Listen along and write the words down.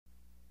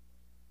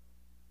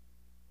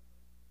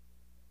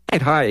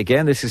Hi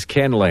again, this is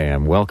Ken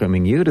Lamb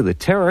welcoming you to the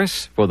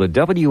terrace for the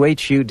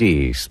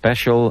WHUD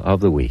Special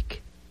of the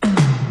Week.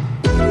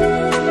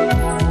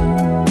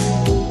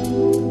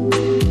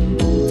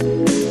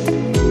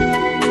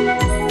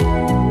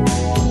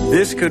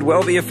 This could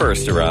well be a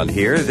first around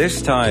here.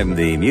 This time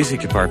the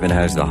music department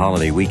has the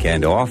holiday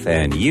weekend off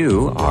and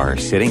you are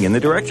sitting in the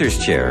director's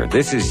chair.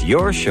 This is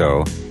your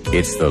show.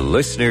 It's the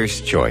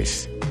listener's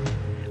choice.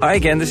 Hi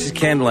again, this is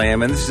Ken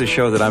Lamb, and this is a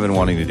show that I've been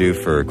wanting to do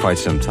for quite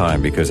some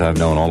time because I've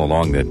known all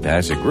along that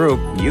as a group,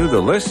 you, the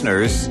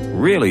listeners,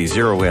 really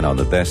zero in on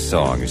the best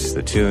songs,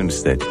 the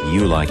tunes that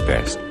you like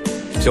best.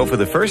 So for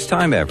the first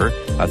time ever,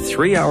 a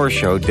 3-hour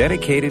show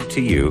dedicated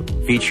to you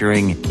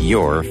featuring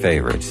your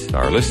favorites.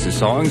 Our list of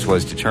songs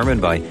was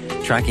determined by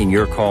tracking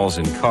your calls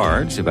and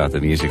cards about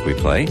the music we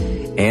play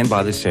and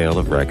by the sale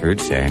of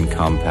records and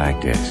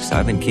compact discs.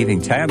 I've been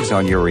keeping tabs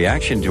on your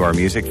reaction to our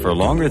music for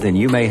longer than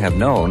you may have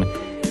known,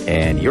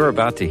 and you're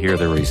about to hear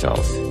the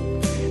results.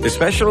 The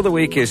Special of the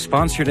Week is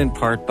sponsored in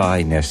part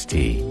by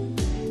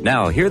Nestea.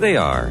 Now, here they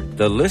are,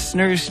 the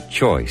listener's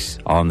choice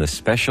on the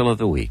Special of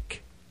the Week.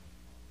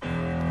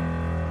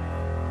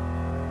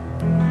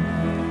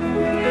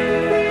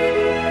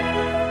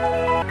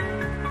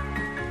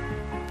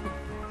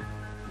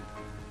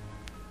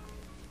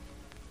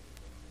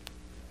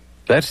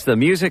 That's the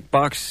Music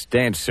Box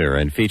Dancer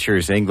and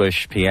features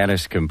English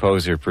pianist,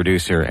 composer,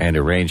 producer, and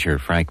arranger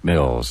Franck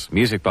Mills.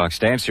 Music Box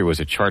Dancer was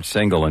a chart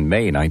single in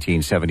May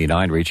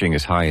 1979, reaching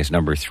as high as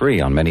number 3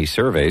 on many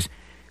surveys.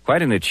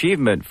 Quite an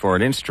achievement for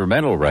an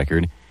instrumental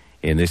record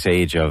in this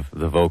age of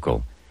the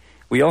vocal.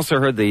 We also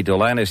heard the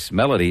Delanis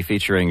melody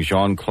featuring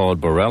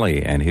Jean-Claude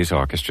Borelli and his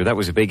orchestra. That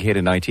was a big hit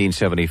in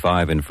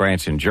 1975 in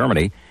France and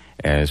Germany,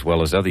 as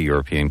well as other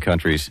European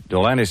countries.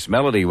 Delanis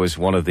melody was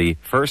one of the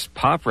first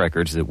pop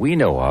records that we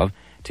know of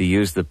to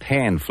use the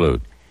pan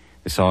flute.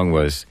 The song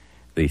was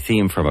the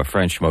theme from a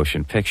French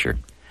motion picture.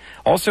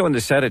 Also in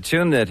the set, a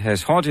tune that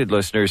has haunted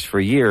listeners for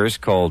years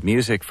called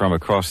Music from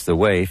Across the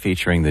Way,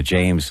 featuring the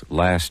James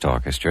Last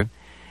Orchestra.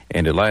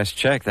 And at last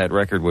check, that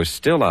record was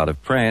still out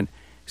of print,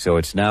 so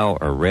it's now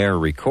a rare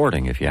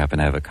recording. If you happen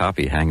to have a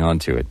copy, hang on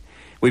to it.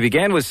 We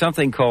began with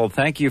something called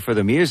Thank You for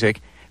the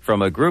Music,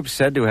 from a group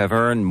said to have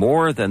earned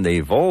more than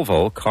the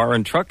Volvo car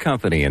and truck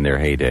company in their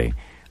heyday.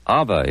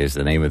 ABBA is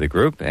the name of the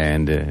group,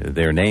 and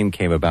their name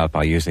came about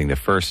by using the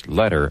first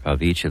letter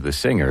of each of the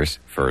singers'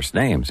 first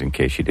names, in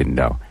case you didn't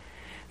know.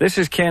 This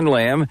is Ken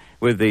Lamb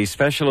with the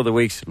Special of the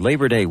Week's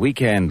Labor Day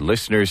Weekend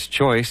Listener's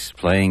Choice,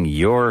 playing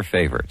your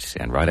favorites.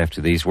 And right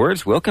after these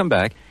words, we'll come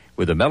back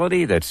with a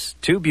melody that's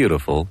too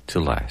beautiful to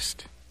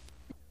last.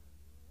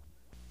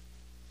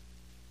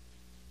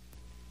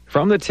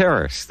 From the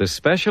Terrace, the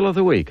Special of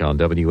the Week on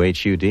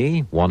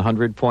WHUD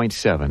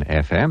 100.7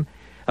 FM.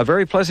 A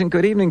very pleasant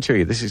good evening to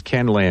you. This is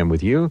Ken Lamb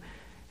with you,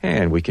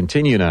 and we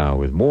continue now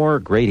with more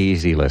great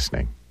easy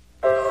listening.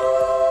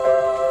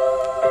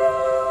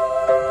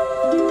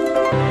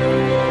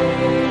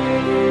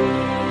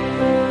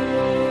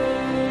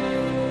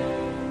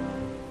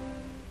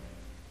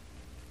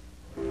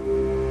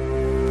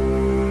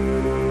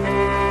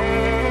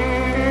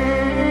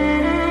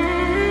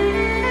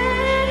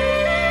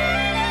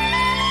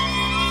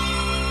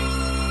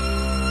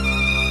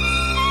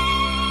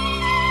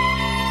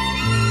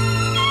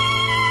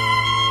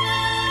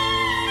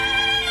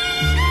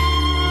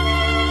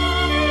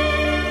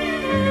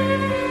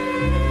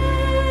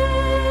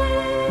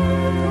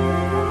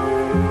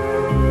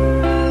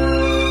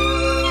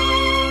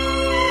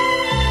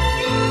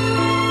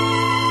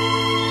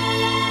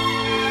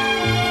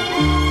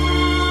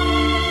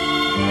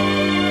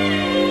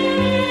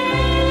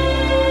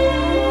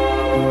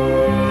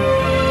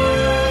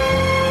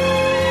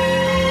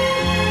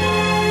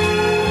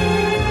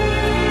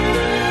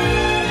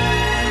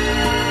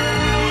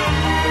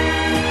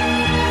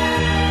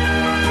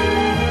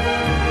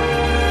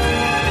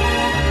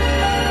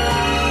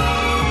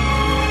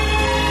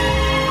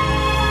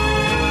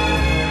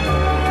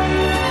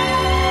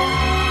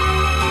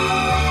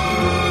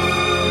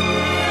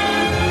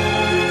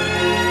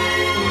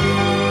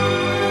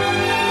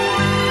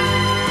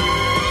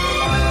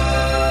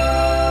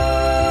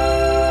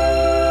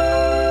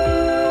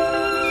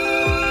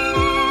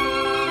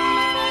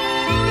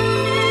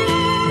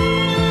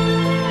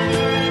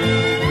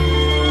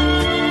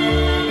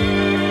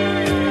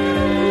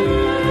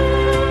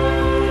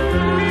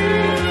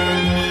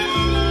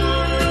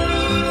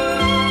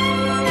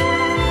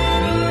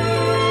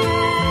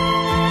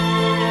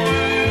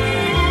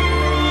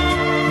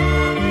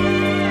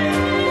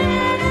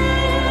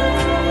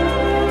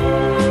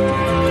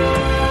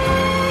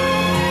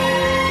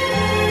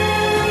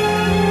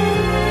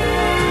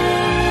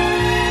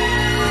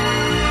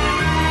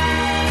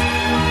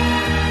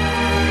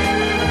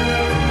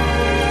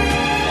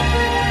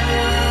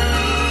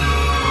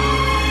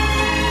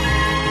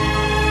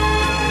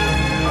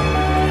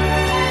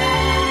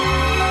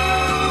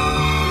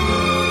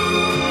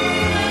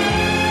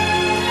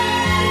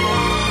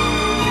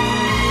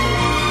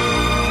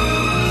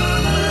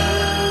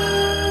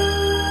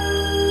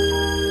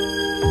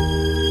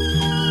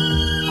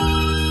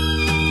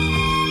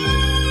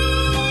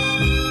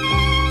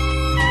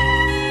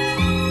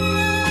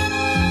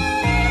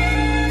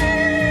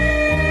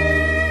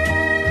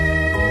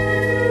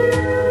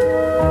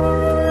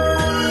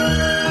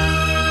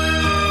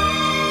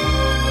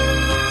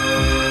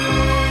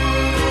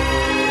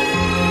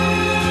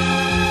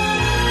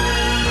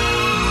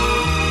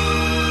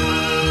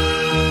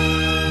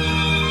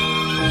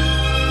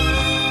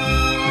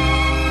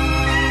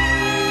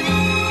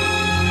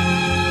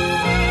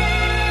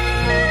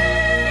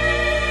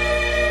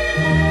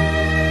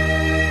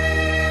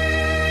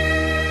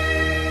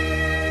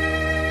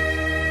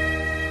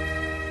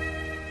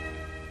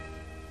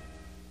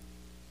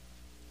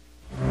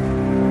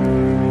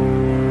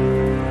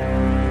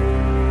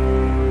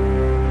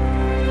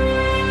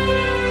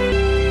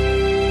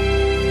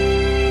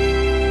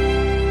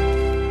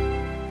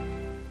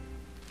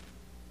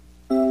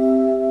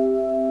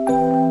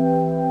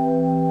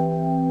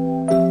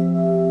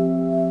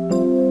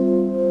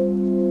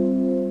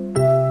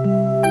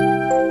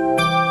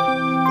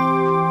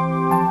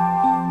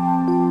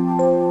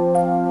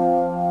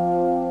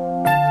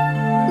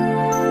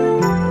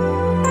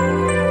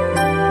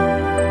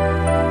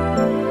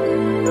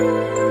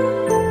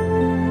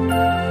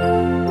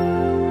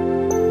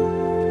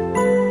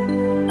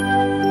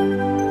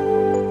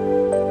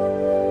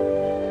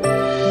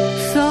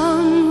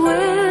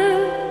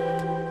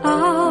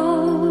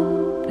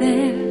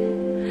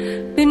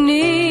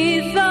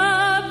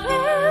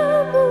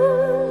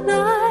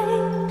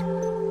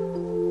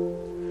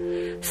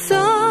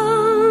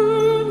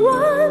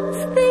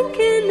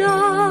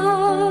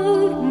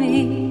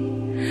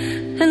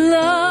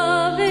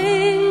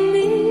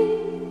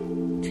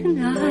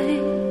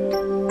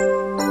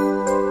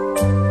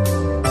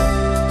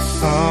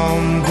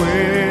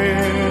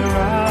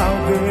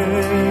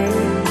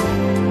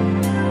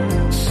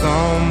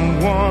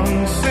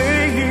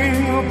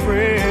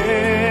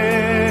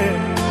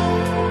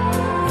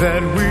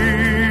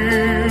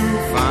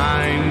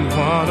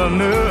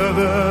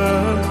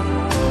 another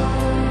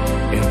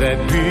in that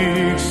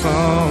big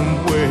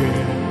somewhere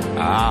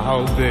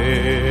out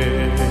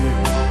there.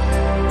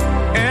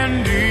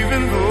 And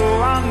even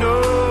though I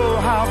know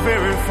how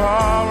very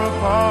far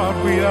apart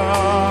we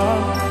are,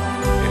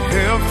 it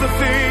helps to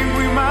think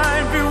we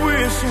might be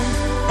wishing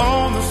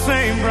on the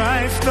same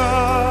bright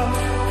star.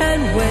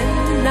 And when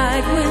the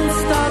night wind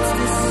starts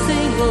to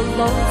sing a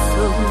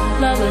lonesome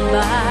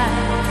lullaby,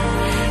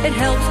 it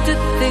helps to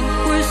think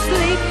we're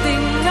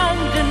sleeping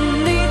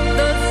underneath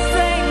the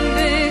same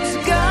big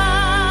sky.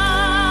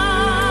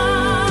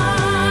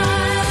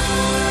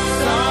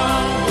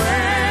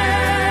 Somewhere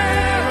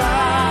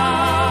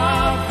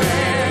out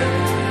there,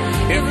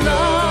 if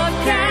love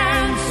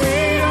can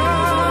see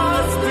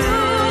us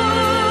through,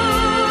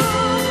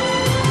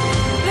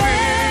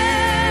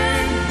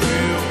 then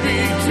we'll be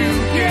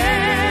together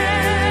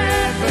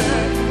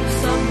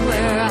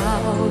Somewhere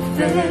out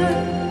there,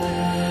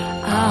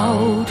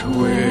 out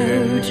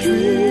where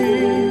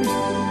dreams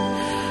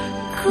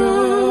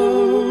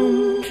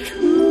come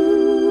true.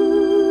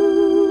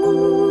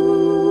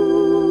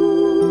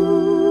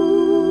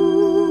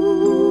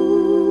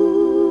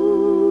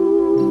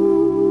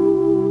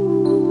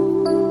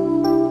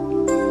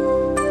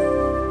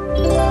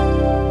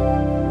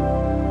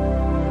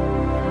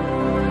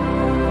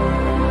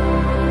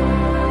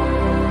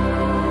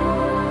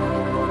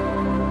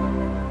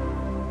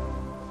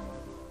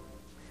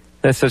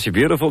 That's such a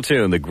beautiful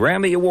tune. The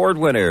Grammy Award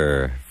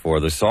winner for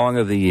the Song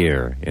of the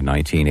Year in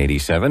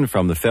 1987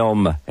 from the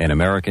film An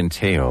American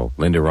Tale,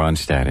 Linda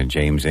Ronstadt and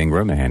James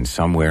Ingram, and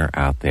Somewhere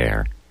Out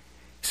There.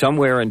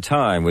 Somewhere in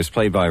Time was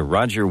played by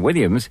Roger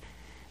Williams.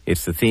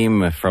 It's the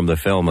theme from the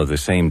film of the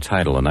same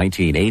title, a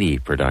 1980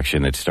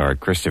 production that starred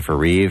Christopher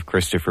Reeve,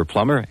 Christopher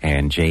Plummer,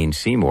 and Jane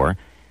Seymour.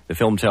 The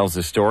film tells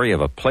the story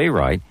of a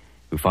playwright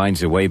who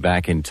finds a way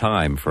back in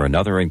time for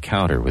another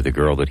encounter with a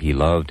girl that he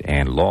loved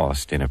and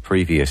lost in a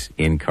previous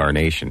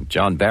incarnation.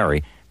 John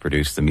Barry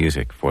produced the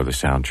music for the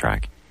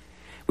soundtrack.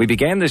 We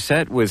began the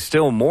set with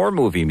still more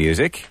movie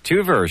music,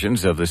 two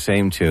versions of the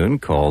same tune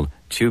called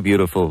Too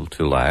Beautiful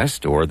to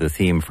Last, or the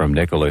theme from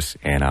Nicholas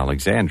and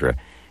Alexandra,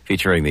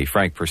 featuring the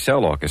Franck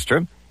Pourcel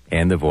Orchestra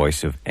and the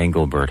voice of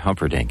Engelbert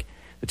Humperdink.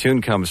 The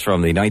tune comes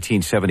from the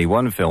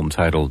 1971 film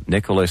titled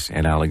Nicholas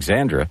and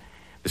Alexandra,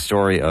 the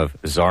story of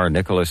Tsar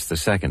Nicholas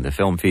II. The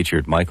film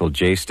featured Michael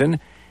Jaston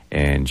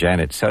and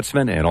Janet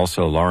Sutzman and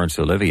also Laurence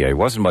Olivier.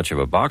 Wasn't much of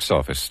a box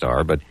office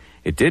star, but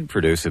it did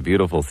produce a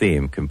beautiful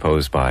theme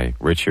composed by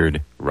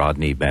Richard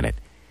Rodney Bennett.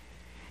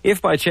 If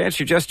by chance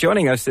you're just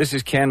joining us, this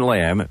is Ken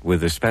Lamb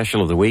with the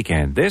special of the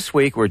weekend. This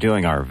week we're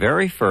doing our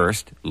very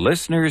first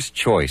Listener's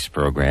Choice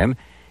program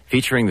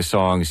featuring the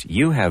songs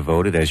you have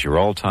voted as your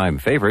all-time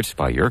favorites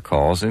by your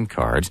calls and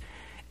cards,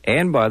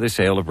 and by the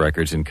sale of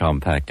records and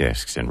compact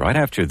discs. And right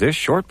after this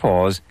short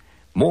pause,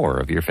 more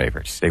of your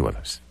favorites. Stay with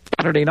us.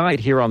 Saturday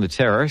night here on the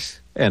Terrace,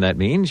 and that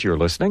means you're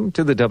listening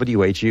to the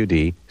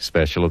WHUD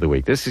Special of the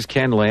Week. This is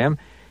Ken Lamb,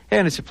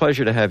 and it's a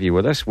pleasure to have you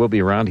with us. We'll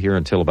be around here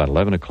until about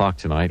 11 o'clock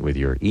tonight with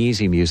your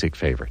easy music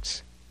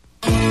favorites.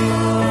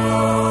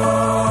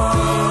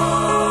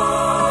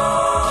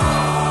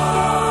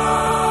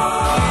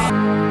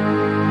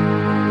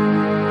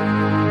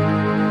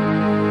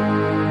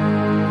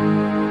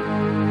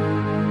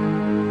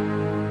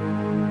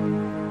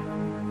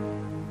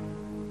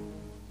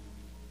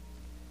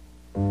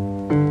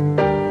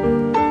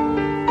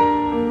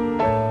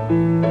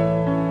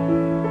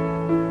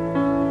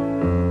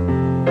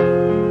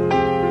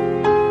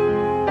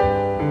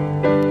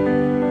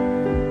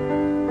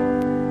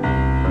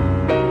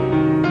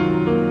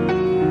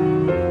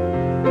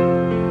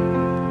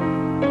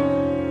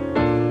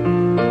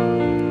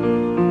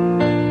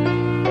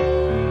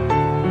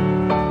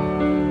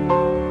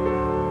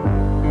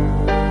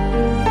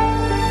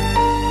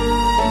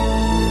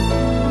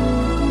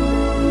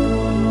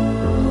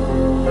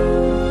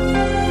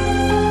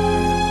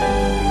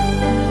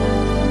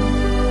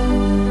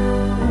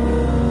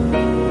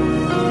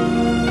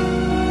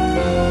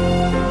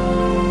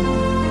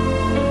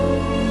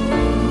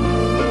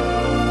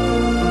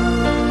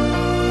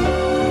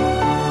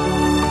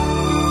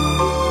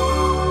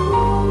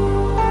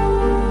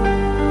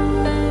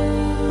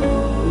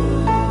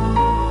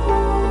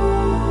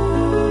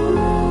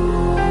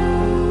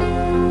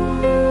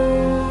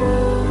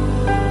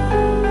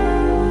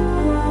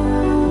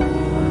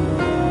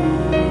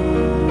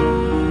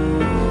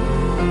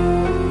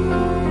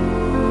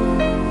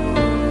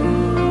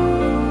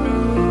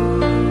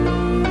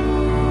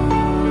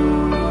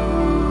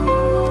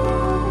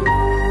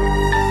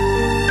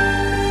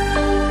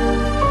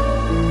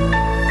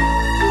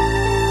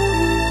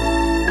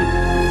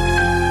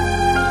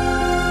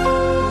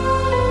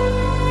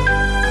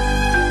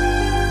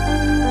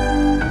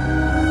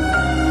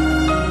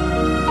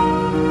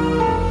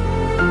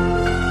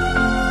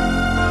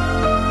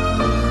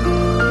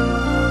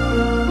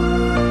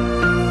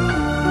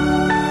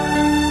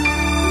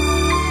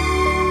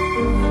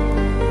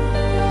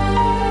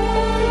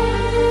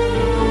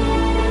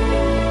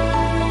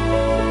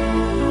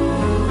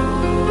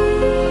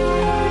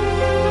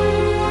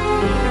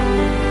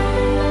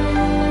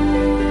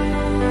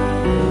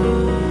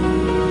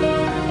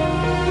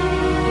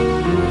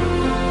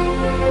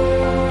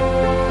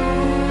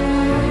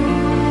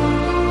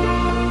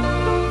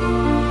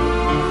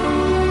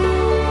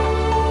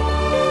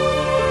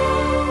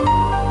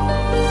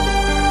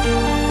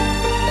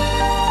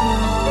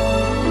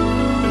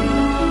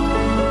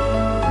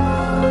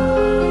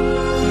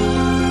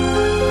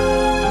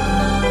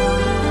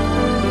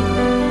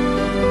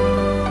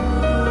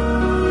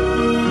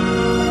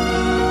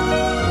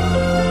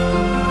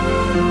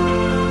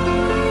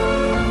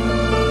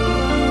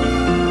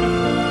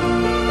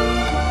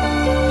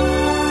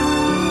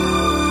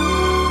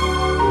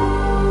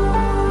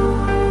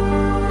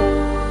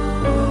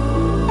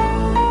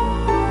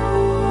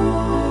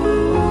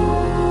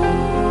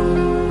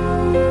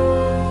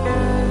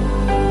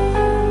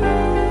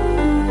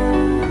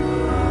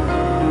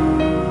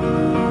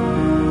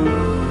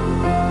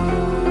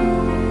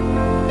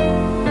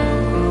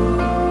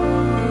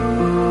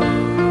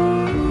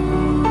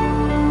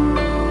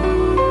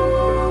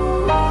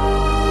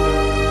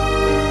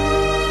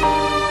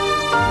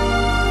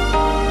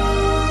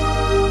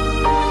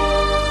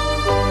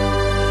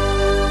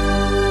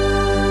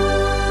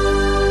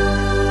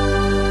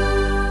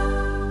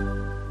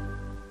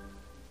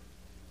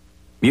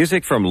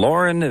 Music from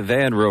Lauren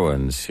Van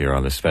Rooyen's here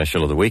on the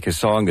Special of the Week, a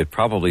song that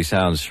probably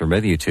sounds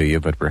familiar to you,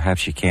 but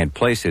perhaps you can't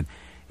place it.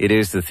 It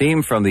is the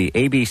theme from the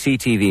ABC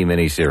TV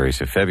miniseries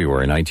of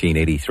February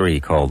 1983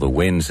 called The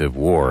Winds of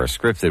War, a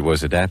script that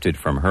was adapted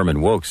from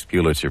Herman Wouk's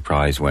Pulitzer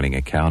Prize-winning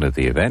account of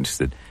the events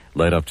that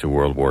led up to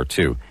World War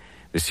II.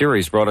 The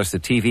series brought us the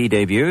TV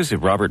debuts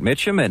of Robert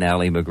Mitchum and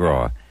Ali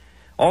MacGraw.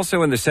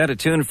 Also in the set, a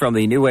tune from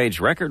the New Age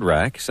record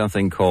rack,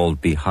 something called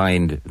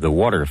Behind the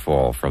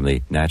Waterfall from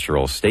the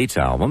Natural States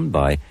album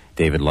by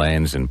David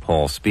Lanz and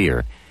Paul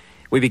Spear.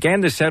 We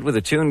began the set with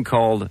a tune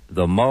called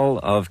The Mull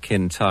of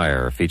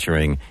Kintire,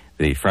 featuring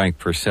the Franck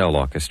Pourcel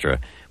Orchestra.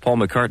 Paul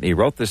McCartney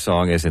wrote the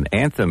song as an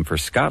anthem for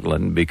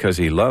Scotland because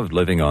he loved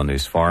living on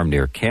his farm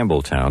near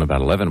Campbelltown, about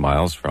 11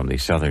 miles from the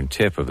southern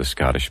tip of the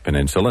Scottish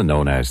peninsula,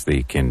 known as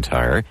the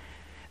Kintire.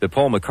 The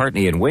Paul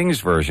McCartney and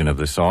Wings version of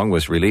the song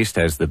was released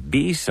as the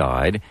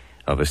B-side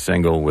of a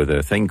single with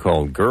a thing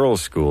called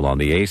Girls' School on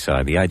the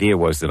A-side. The idea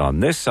was that on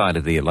this side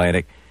of the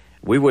Atlantic,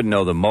 we wouldn't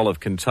know the Mull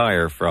of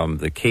Kintire from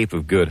the Cape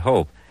of Good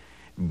Hope.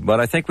 But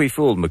I think we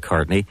fooled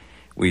McCartney.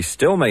 We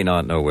still may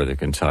not know where the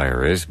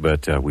Kintire is,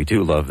 but we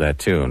do love that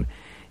tune.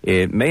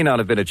 It may not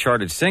have been a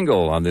charted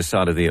single on this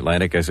side of the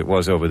Atlantic as it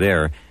was over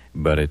there,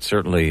 but it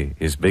certainly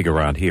is big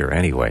around here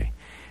anyway.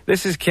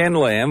 This is Ken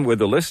Lamb with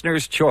the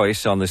listener's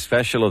choice on the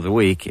Special of the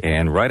Week,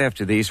 and right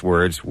after these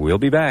words, we'll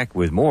be back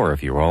with more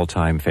of your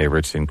all-time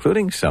favorites,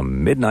 including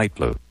some Midnight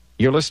Blue.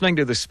 You're listening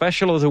to the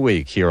Special of the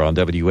Week here on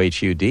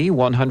WHUD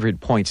 100.7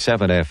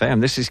 FM.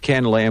 This is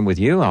Ken Lamb with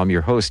you. I'm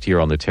your host here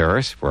on the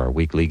terrace for our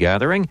weekly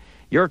gathering.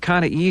 Your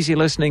kind of easy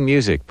listening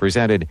music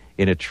presented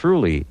in a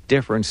truly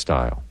different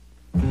style.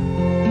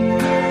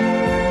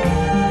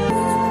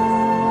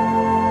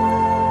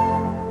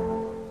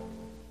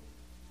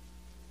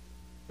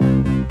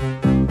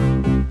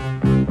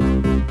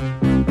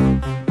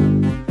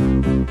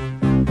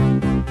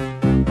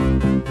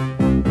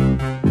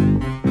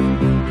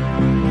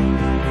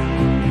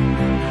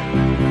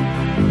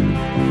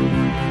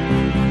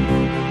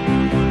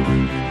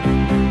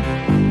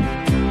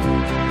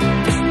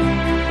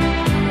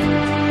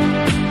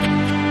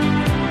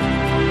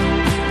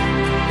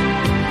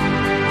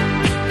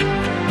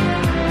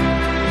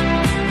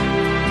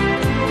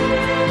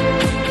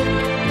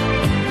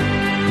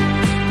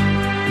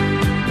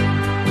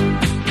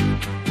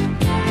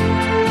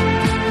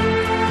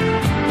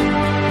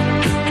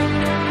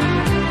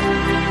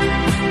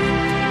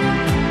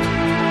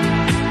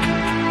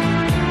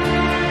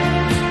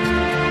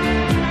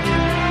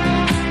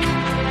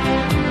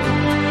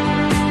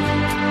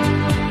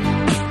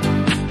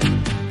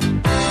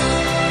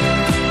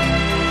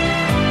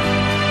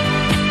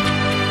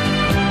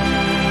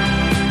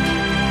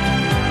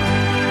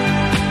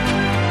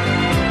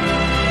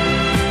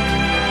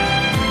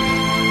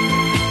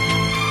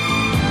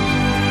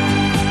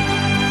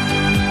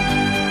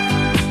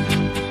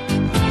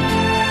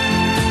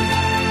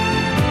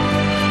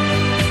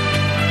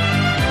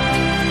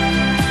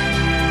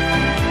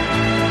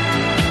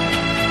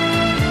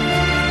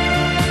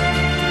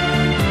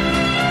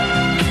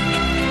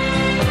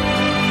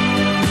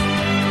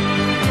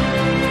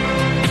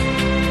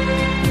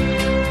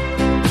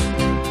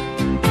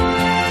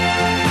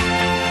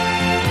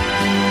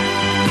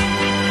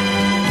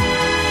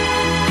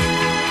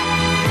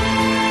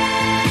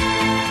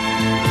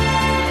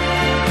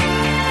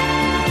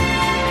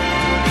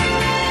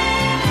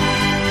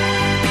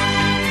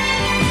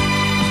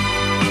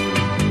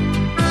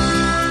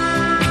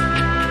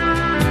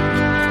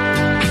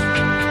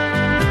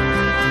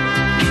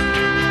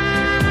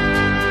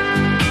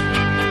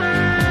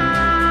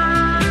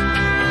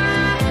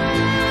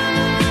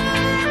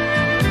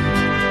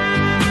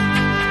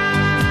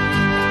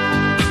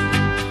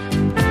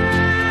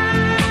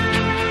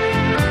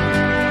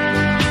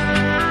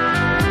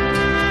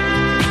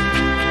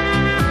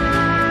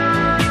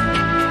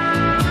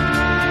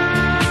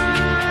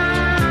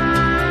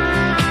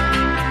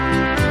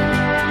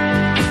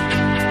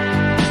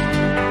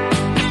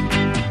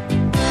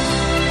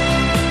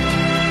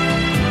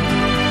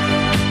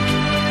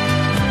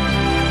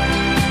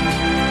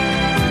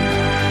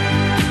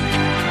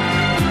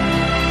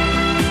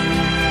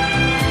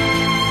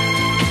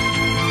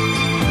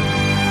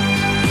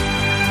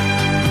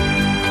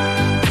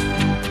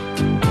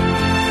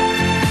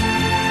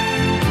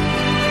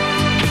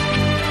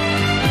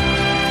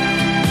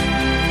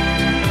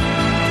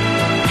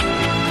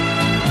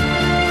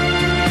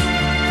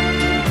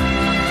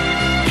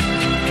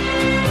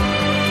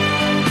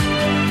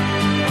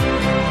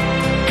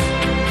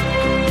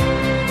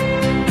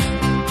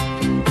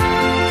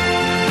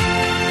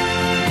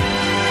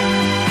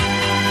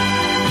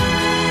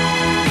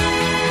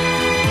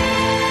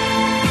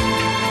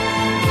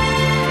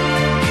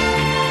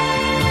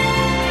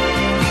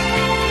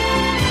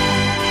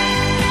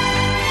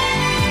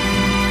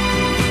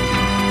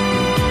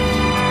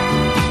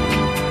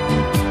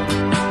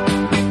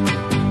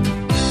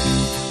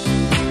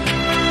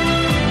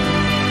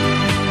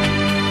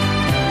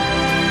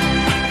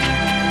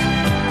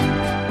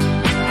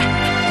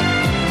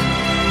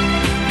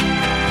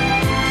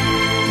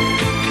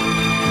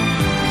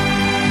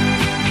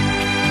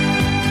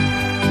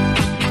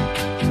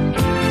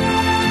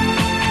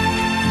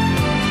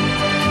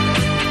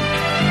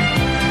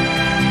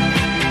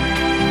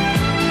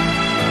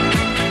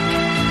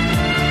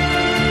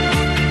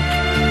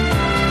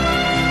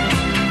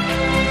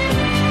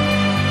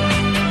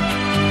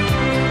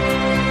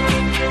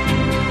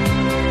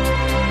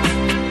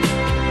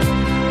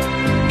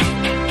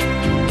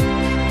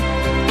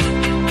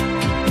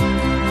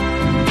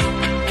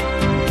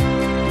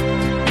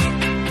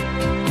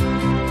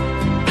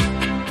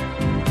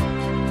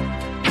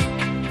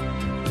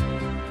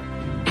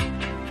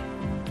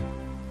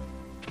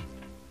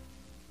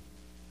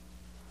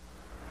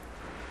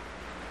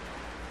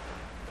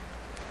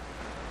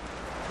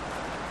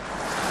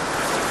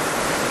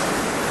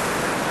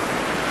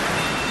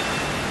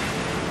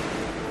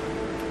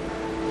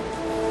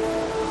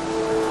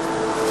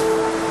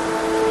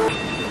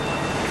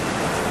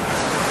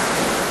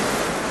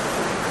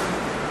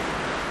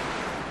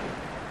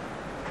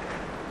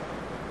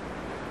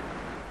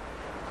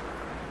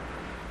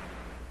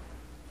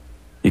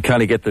 You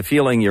kind of get the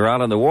feeling you're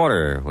out on the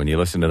water when you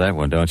listen to that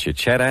one, don't you?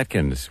 Chet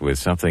Atkins with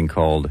something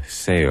called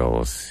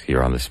Sails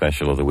here on the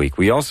Special of the Week.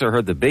 We also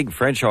heard the big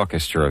French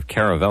orchestra of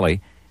Caravelli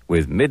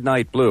with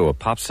Midnight Blue, a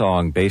pop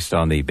song based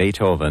on the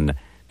Beethoven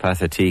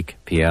Pathétique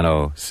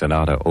Piano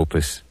Sonata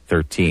Opus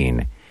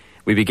 13.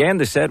 We began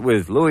the set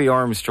with Louis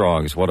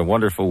Armstrong's What a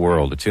Wonderful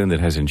World, a tune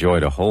that has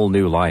enjoyed a whole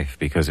new life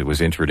because it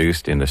was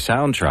introduced in the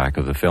soundtrack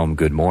of the film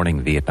Good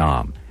Morning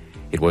Vietnam.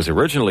 It was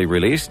originally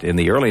released in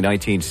the early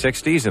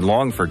 1960s and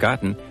long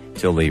forgotten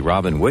till the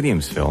Robin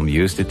Williams film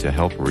used it to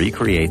help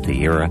recreate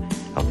the era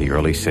of the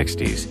early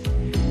 60s.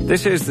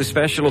 This is the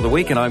Special of the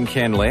Week, and I'm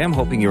Ken Lamb,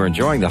 hoping you're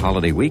enjoying the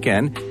holiday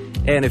weekend.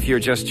 And if you're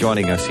just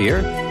joining us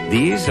here,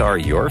 these are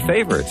your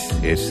favorites.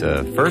 It's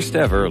the first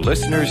ever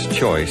Listener's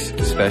Choice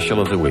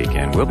Special of the Week,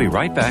 and we'll be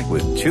right back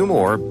with 2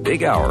 more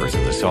big hours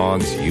of the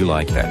songs you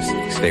like best.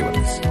 Stay with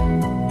us.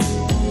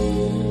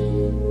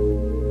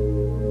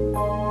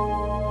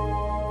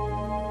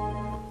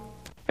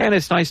 And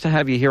it's nice to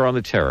have you here on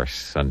the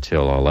terrace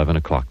until 11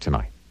 o'clock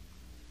tonight.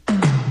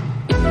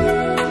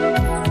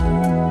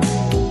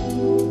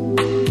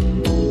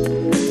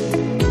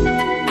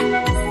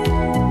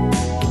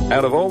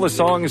 Out of all the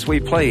songs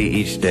we play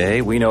each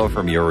day, we know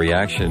from your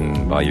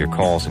reaction by your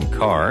calls and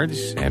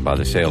cards and by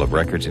the sale of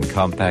records and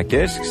compact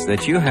discs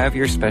that you have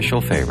your special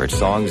favorite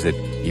songs that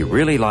you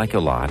really like a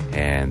lot.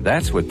 And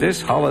that's what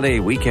this holiday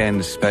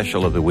weekend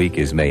Special of the Week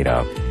is made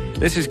of.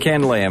 This is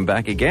Ken Lamb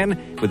back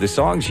again with the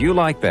songs you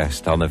like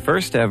best on the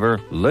first ever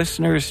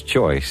Listener's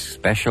Choice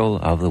Special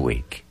of the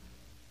Week.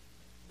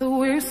 The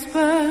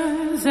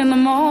whispers in the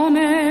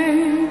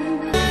morning.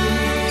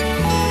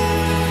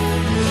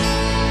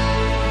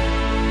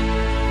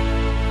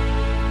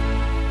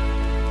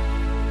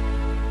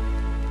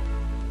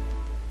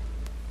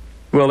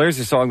 Well, there's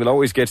a song that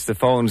always gets the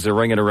phones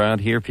ringing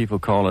around here, people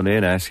calling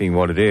in asking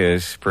what it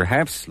is.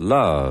 Perhaps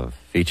Love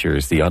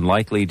features the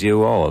unlikely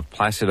duo of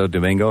Placido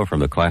Domingo from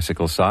the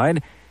classical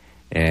side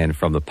and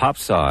from the pop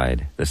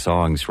side, the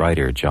song's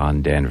writer,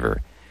 John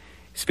Denver.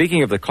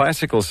 Speaking of the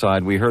classical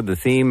side, we heard the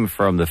theme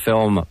from the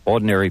film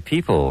Ordinary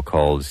People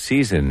called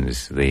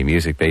Seasons, the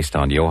music based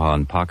on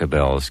Johann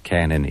Pachelbel's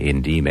Canon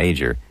in D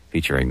major,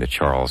 featuring the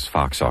Charles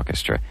Fox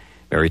Orchestra.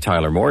 Mary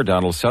Tyler Moore,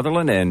 Donald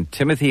Sutherland, and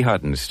Timothy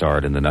Hutton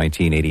starred in the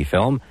 1980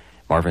 film.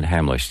 Marvin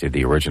Hamlish did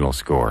the original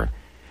score.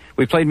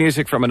 We played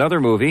music from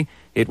another movie.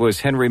 It was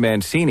Henry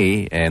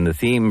Mancini and the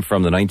theme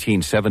from the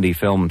 1970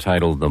 film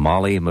titled The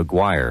Molly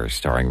Maguires,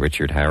 starring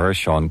Richard Harris,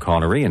 Sean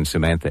Connery, and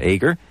Samantha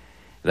Agar.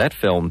 That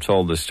film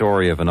told the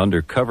story of an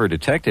undercover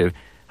detective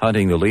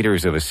hunting the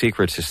leaders of a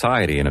secret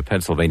society in a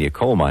Pennsylvania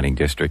coal mining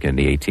district in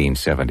the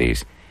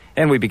 1870s.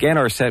 And we began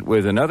our set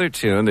with another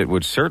tune that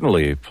would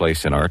certainly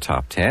place in our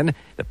top 10.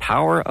 The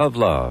Power of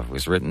Love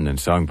was written and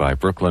sung by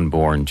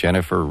Brooklyn-born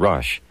Jennifer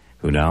Rush,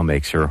 who now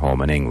makes her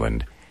home in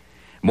England.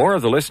 More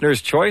of the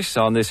Listener's Choice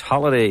on this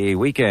holiday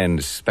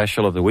weekend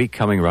Special of the Week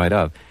coming right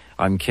up.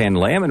 I'm Ken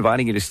Lamb,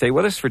 inviting you to stay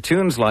with us for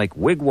tunes like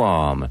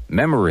Wigwam,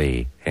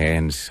 Memory,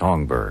 and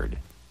Songbird.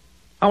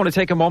 I want to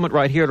take a moment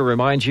right here to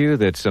remind you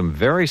that some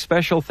very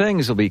special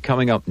things will be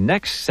coming up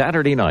next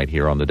Saturday night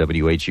here on the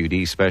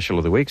WHUD Special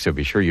of the Week, so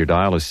be sure your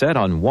dial is set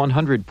on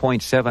 100.7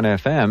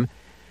 FM.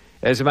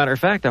 As a matter of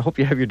fact, I hope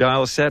you have your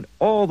dial set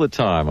all the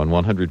time on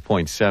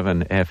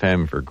 100.7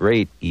 FM for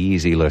great,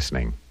 easy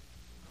listening.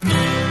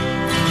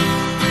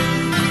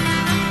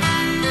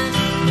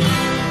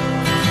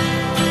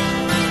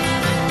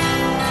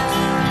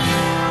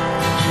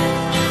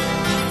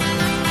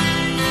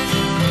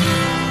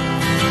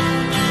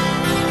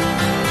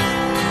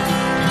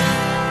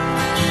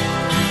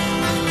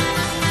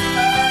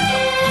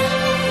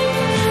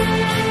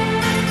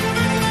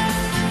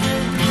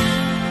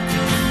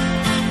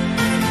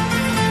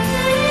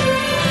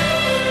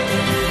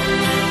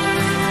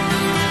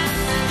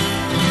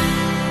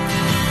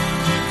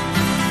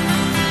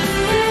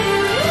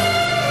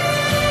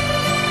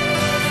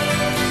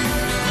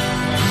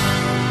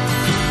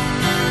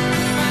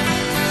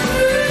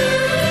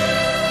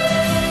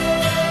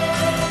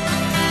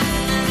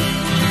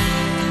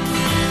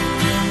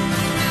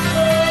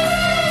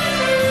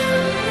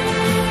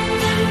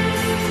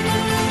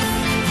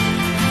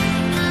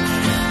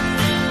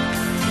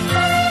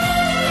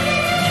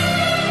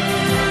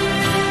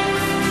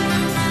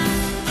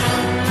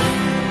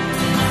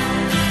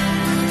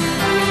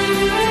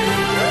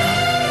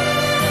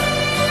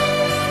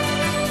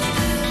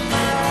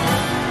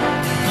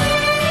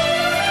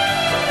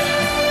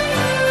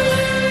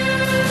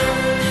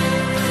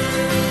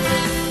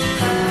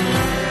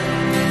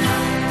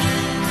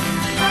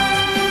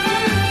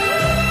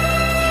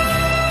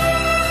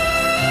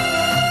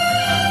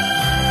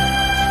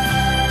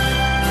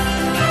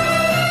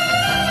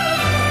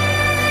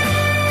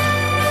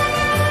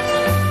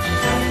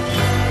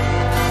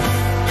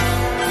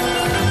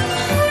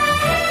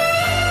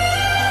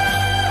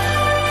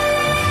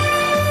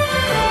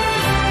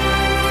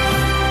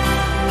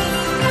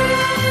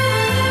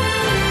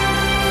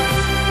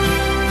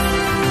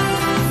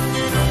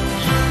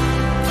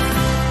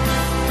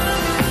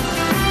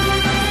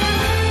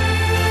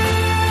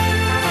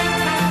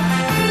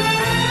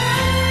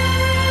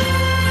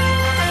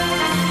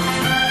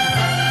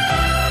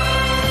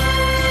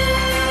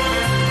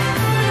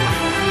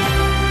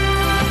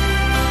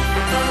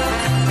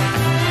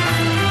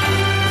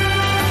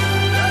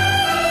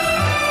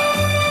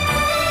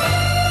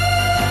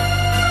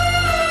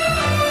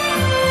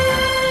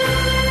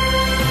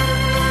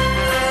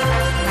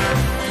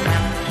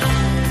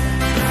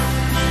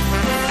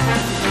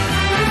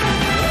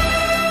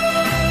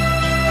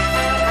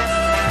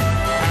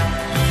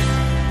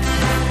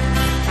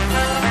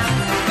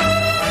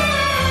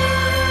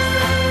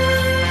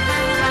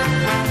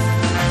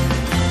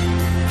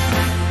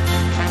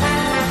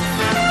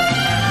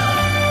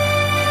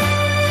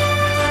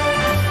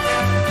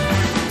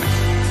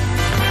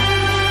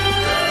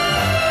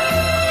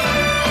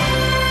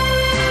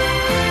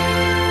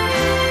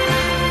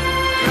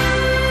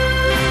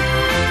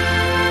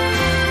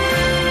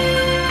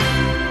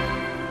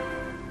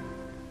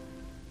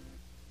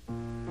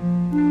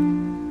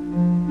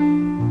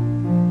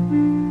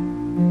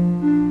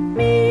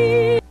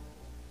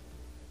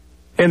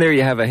 And there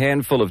you have a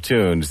handful of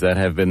tunes that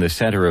have been the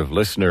center of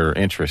listener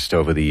interest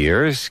over the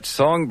years.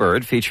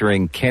 Songbird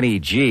featuring Kenny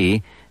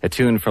G, a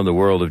tune from the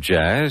world of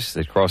jazz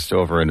that crossed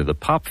over into the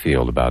pop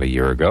field about a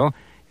year ago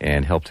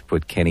and helped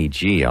put Kenny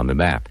G on the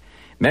map.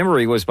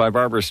 Memory was by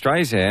Barbra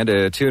Streisand,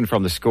 a tune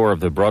from the score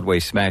of the Broadway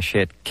smash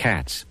hit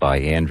Cats by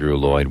Andrew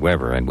Lloyd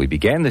Webber. And we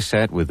began the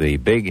set with the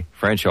big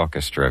French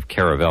orchestra of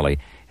Caravelli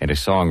and a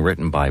song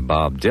written by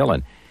Bob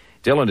Dylan.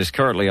 Dylan is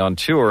currently on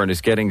tour and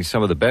is getting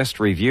some of the best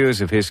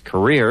reviews of his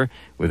career,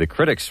 with the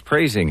critics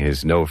praising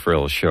his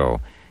no-frills show.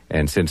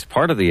 And since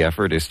part of the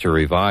effort is to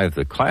revive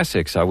the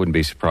classics, I wouldn't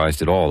be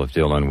surprised at all if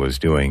Dylan was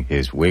doing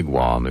his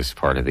wigwam as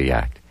part of the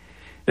act.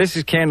 This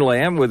is Ken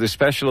Lamb with the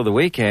special of the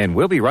week, and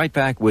we'll be right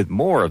back with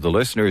more of the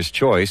listener's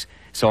choice,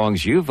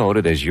 songs you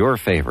voted as your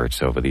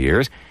favorites over the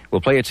years.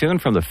 We'll play a tune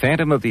from the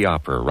Phantom of the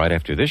Opera right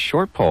after this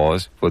short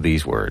pause for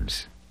these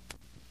words.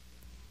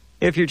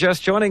 If you're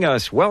just joining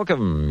us,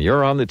 welcome.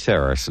 You're on the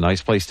Terrace. A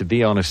nice place to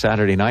be on a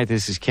Saturday night.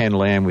 This is Ken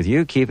Lamb with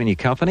you, keeping you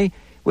company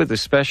with the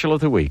special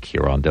of the week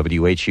here on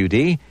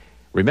WHUD.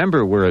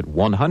 Remember, we're at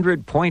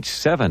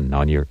 100.7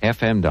 on your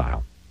FM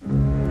dial.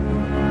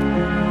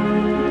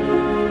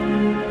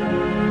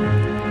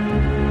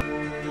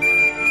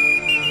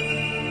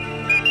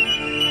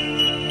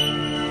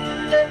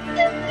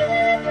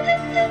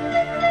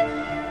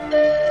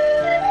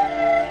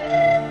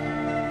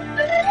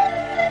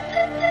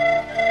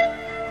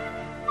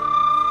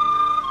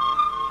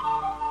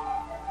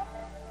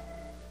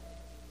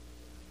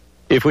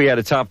 If we had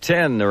a top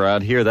 10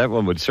 around here, that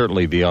one would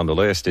certainly be on the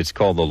list. It's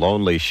called The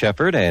Lonely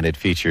Shepherd, and it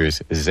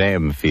features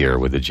Zamfir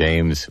with the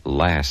James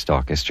Last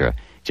Orchestra.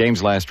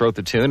 James Last wrote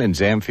the tune, and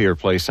Zamfir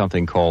plays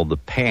something called the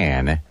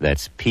Pan.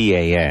 That's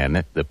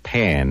P-A-N, the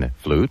Pan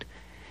flute.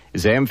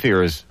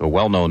 Zamfir is a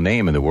well-known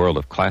name in the world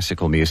of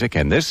classical music,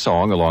 and this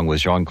song, along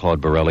with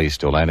Jean-Claude Borelli's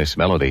Delanis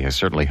melody, has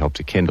certainly helped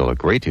to kindle a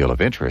great deal of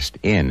interest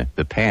in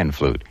the Pan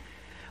flute.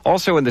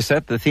 Also in the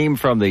set, the theme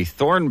from the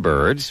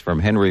Thornbirds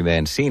from Henry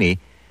Mancini.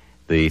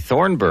 The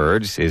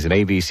Thornbirds is an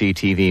ABC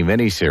TV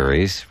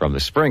miniseries from the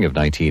spring of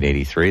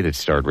 1983 that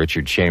starred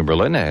Richard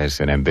Chamberlain as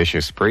an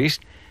ambitious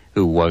priest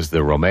who was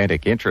the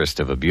romantic interest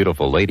of a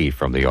beautiful lady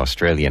from the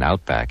Australian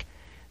outback.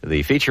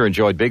 The feature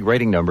enjoyed big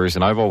rating numbers,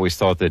 and I've always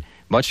thought that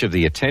much of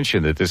the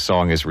attention that this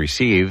song has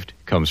received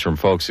comes from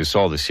folks who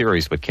saw the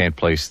series but can't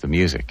place the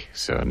music.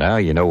 So now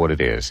you know what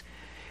it is.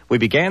 We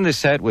began the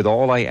set with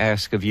All I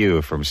Ask of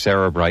You from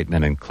Sarah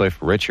Brightman and Cliff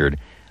Richard,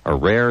 a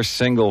rare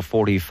single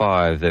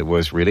 45 that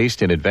was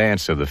released in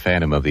advance of the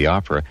Phantom of the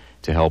Opera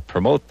to help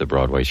promote the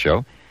Broadway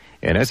show.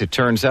 And as it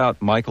turns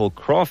out, Michael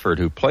Crawford,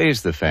 who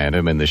plays the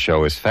Phantom in the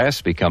show, is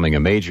fast becoming a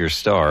major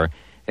star,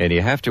 and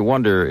you have to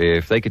wonder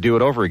if they could do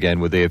it over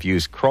again, would they have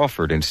used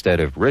Crawford instead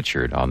of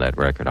Richard on that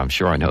record? I'm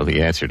sure I know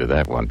the answer to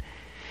that one.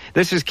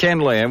 This is Ken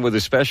Lamb with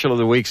the special of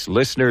the week's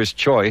Listener's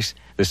Choice,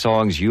 the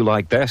songs you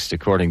like best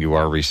according to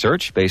our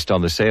research, based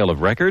on the sale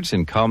of records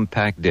and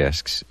compact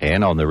discs,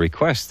 and on the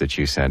requests that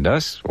you send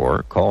us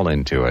or call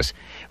in to us.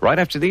 Right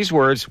after these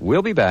words,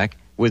 we'll be back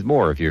with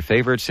more of your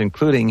favorites,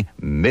 including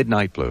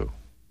Midnight Blue.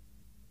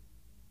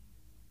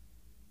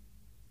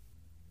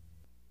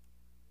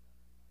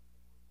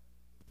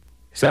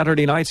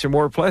 Saturday nights are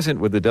more pleasant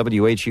with the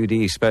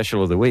WHUD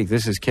special of the week.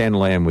 This is Ken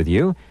Lamb with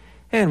you,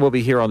 and we'll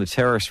be here on the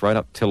Terrace right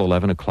up till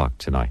 11 o'clock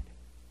tonight.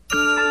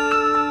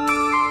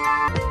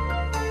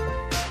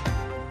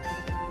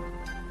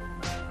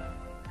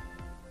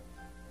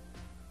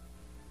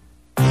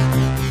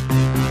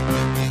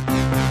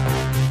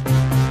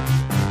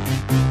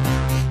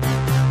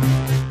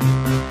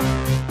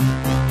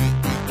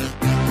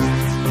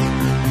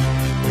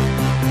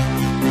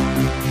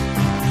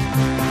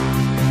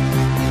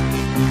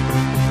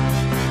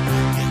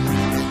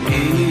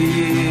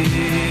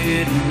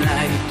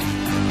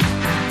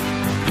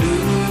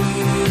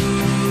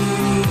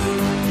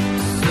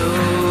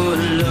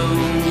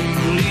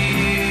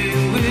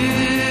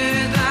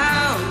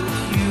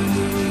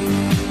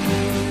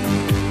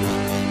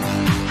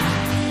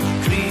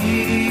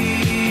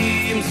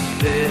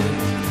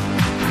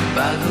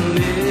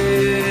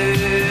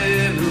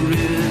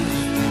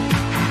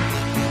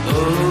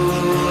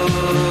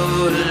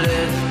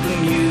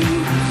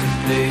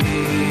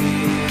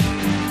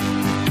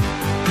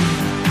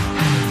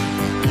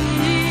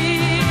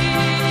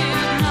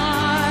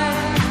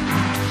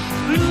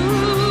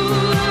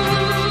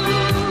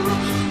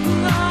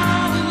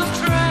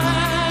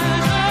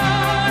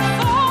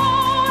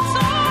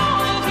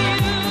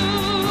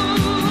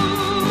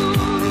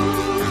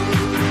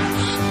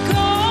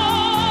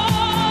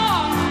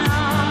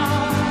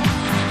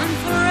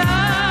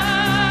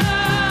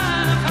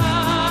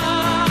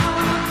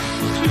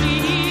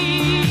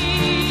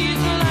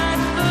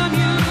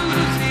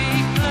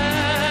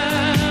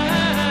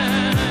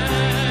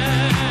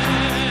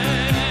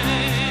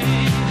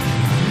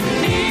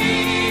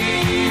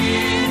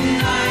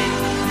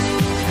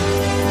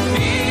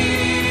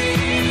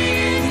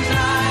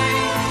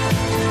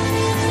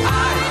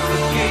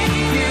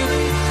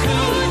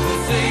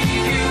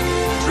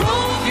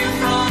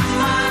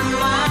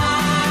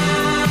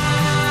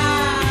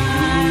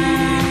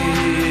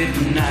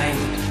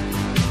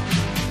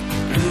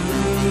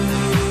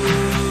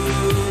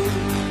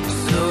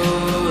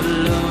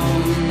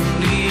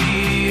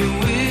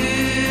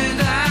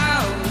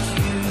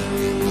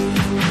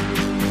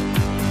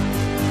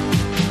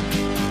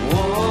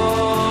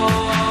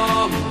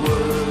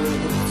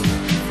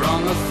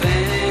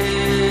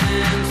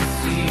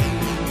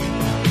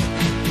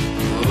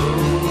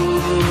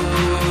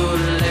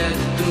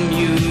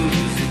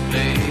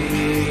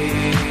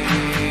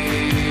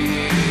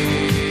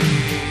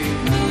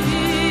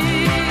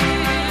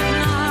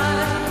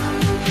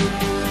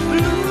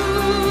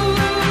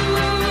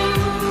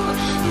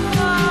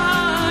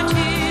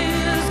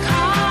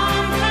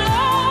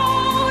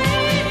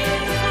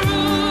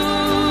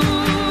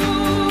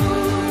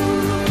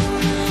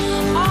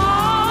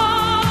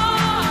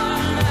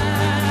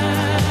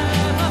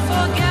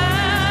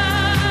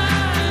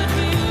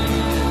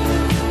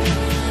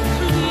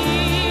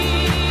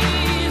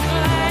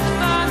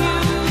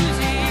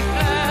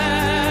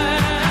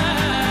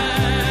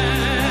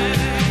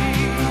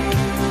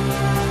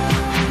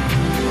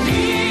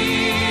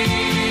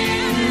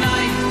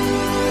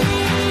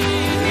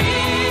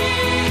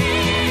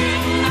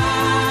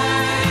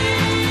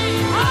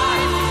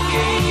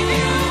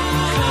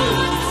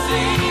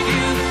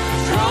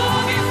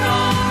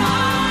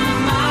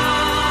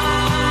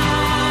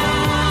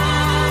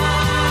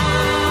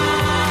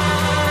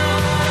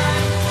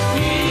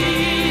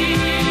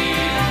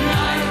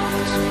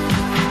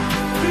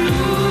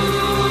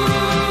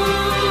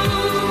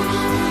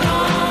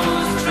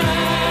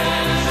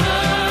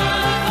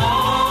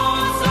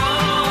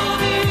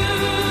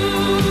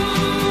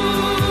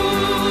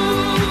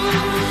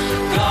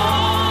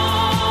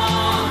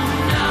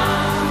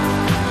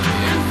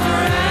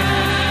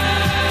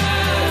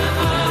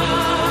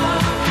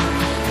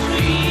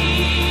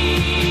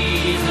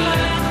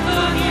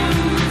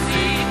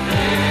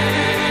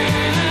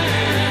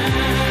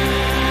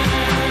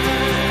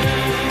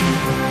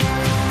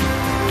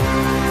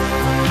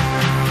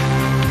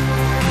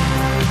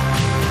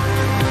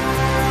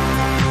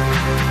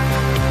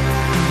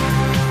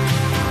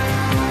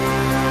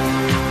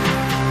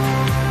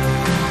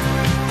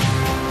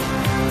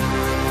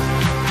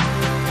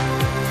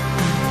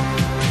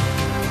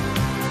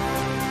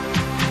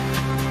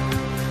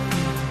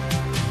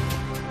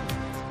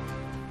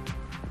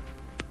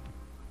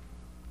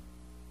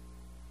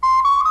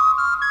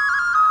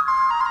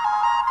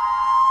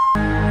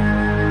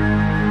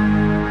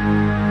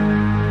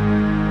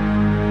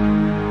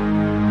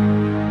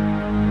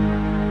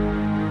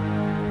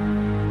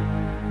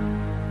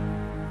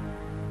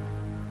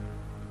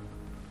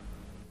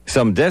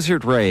 Some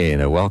Desert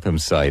Rain, a welcome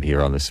sight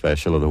here on the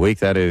Special of the Week.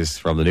 That is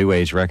from the New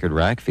Age record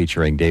rack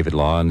featuring David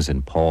Lawns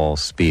and Paul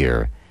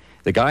Spear.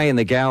 The Guy and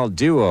the Gal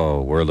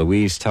duo were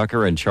Louise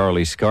Tucker and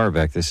Charlie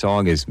Scarbeck. The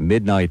song is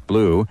Midnight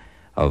Blue,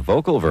 a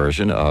vocal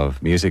version of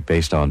music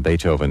based on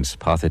Beethoven's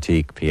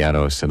Pathetique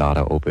Piano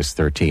Sonata Opus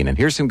 13. And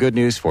here's some good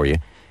news for you.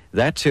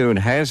 That tune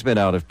has been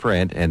out of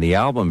print, and the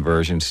album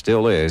version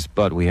still is,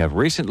 but we have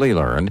recently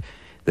learned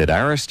that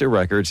Arista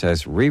Records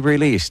has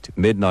re-released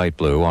Midnight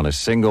Blue on a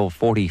single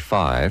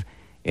 45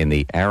 in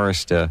the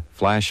Arista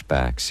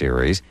Flashback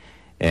series.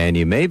 And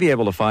you may be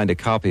able to find a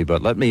copy,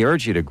 but let me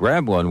urge you to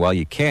grab one while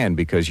you can,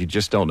 because you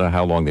just don't know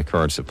how long the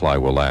current supply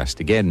will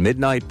last. Again,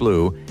 Midnight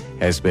Blue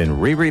has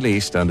been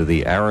re-released under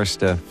the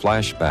Arista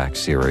Flashback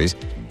series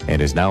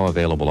and is now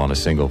available on a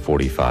single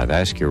 45.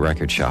 Ask your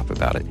record shop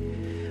about it.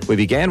 We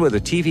began with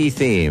a TV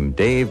theme.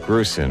 Dave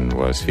Grusin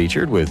was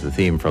featured with the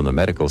theme from the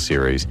medical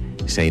series,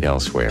 St.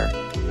 Elsewhere.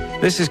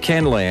 This is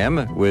Ken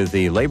Lamb with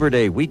the Labor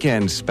Day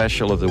weekend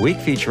special of the week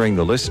featuring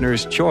the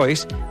listener's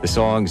choice, the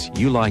songs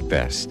you like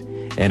best.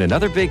 And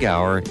another big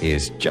hour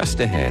is just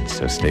ahead,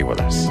 so stay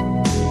with us.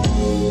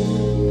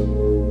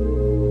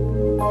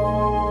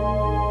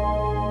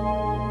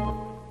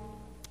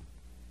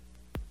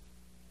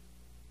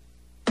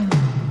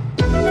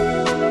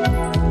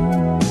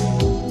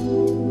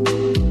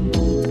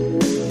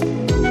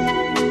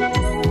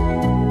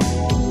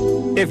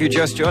 If you're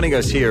just joining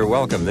us here,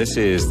 welcome. This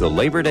is the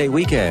Labor Day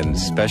weekend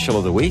special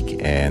of the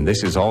week, and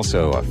this is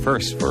also a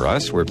first for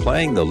us. We're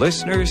playing the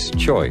listener's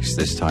choice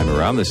this time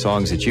around, the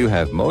songs that you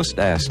have most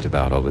asked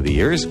about over the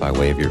years by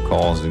way of your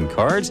calls and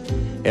cards,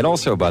 and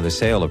also by the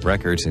sale of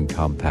records and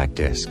compact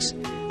discs.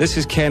 This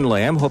is Ken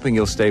Lamb, hoping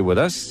you'll stay with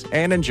us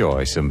and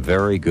enjoy some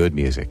very good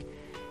music.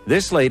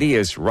 This lady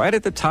is right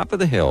at the top of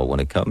the hill when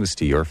it comes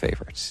to your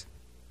favorites.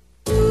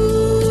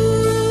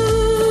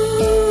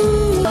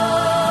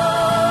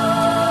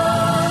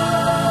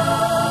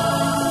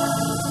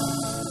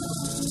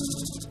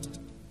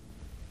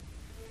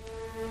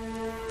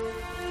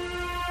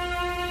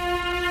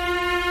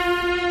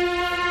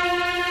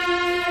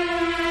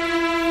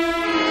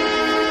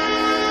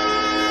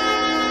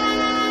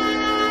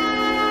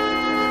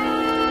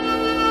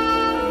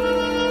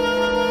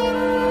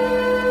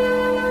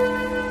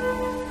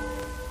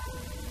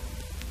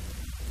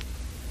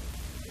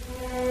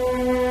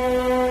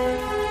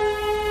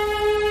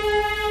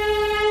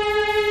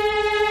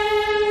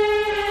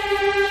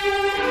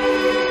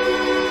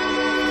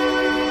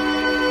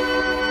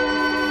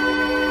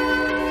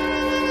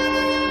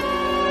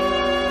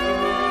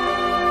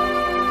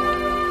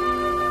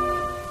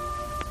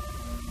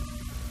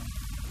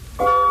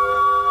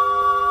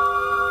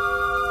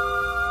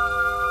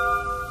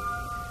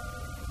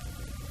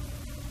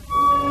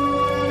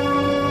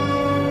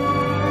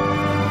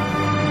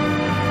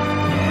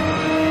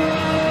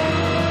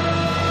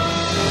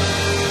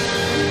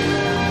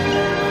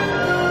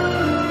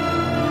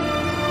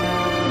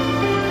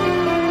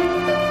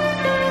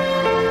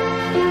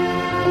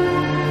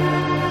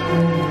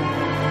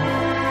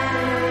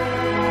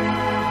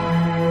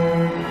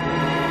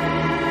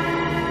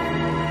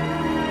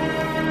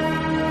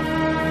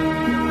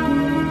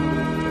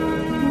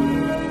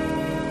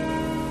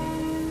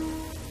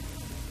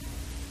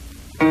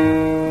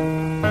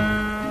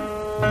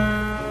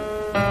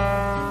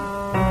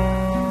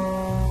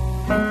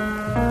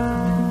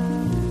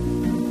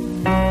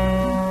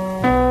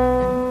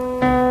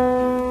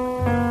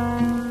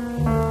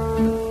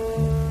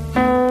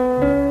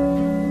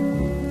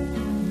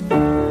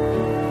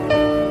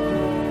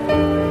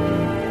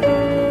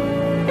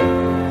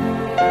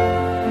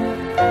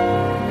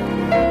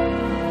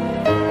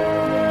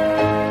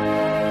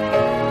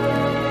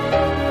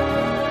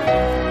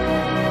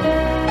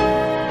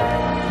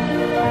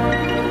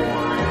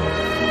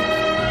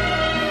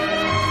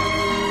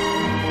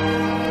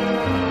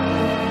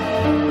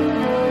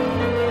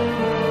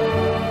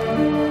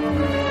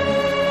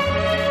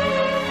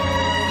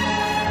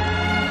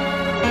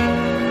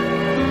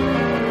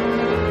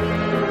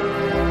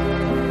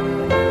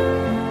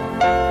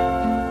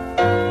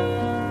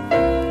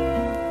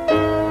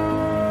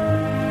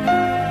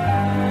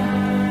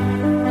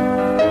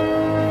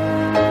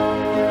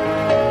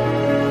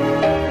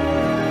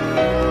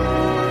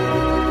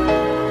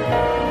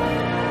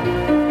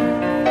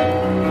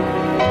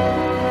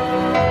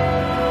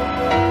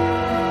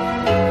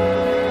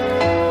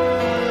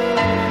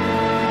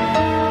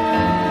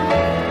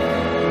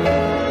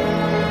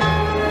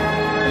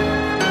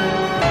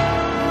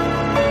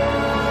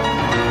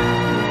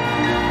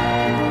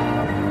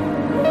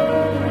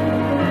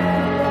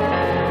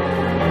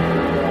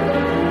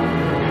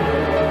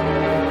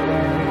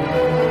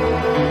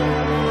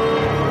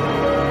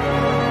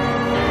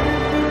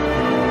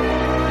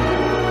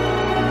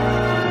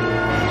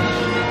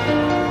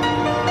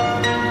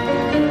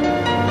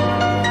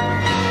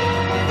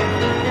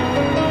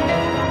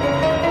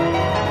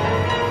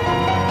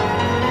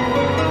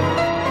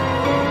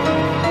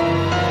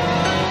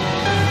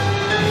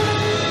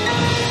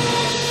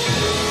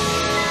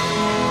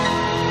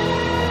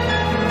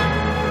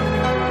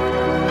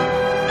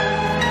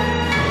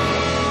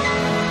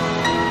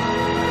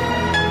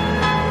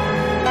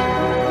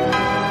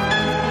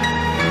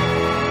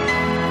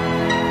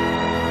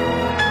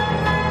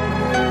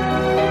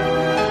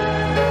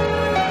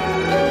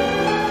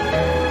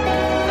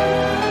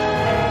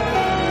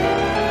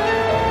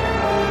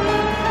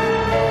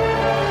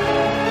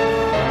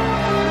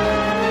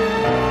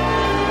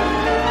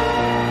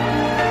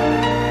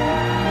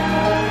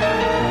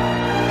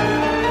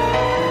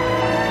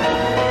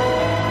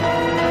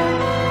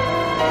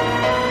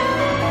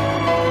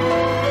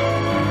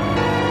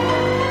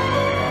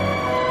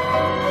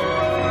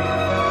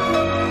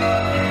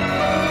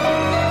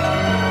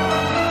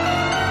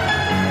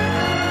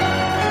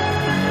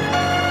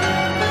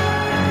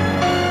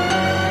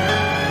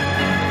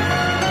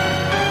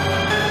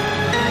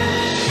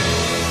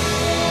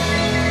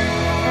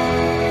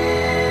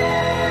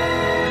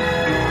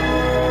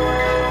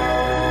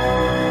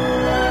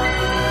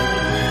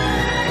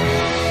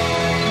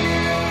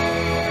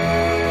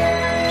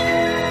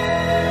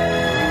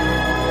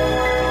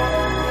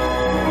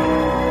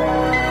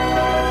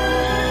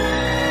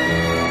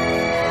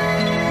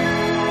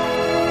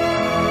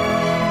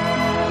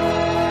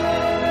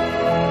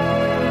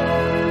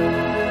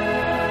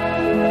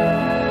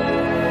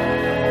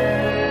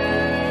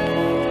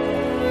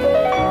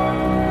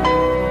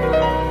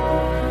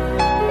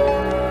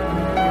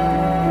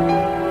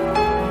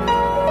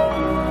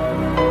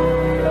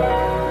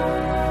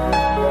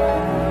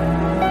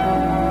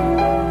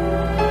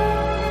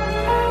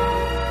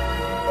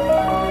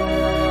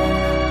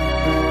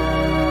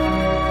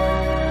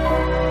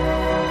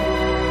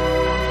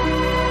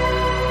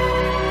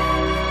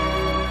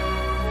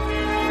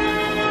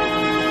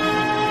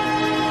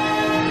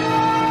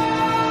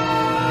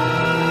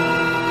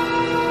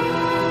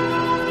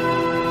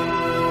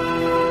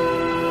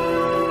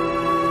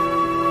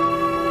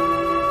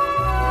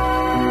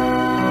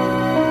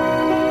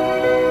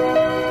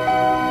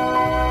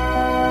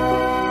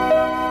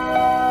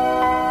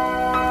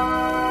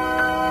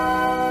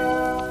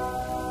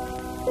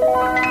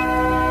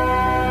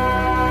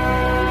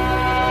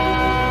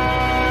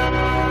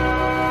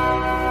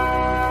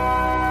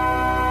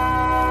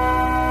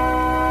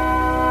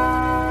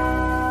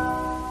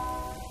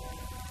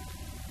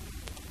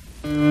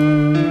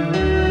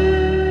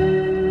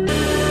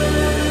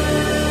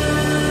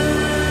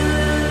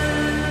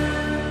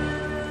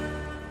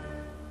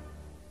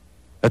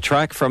 A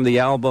track from the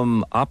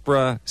album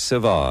Opera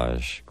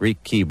Sauvage,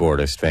 Greek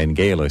keyboardist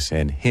Vangelis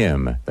and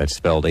Hymn, that's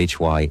spelled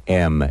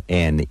Hymne,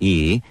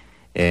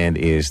 and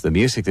is the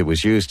music that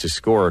was used to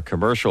score a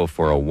commercial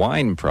for a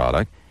wine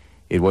product.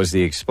 It was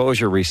the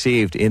exposure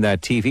received in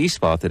that TV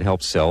spot that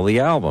helped sell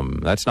the album.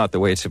 That's not the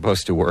way it's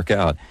supposed to work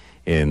out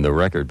in the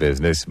record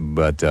business,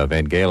 but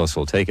Vangelis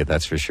will take it,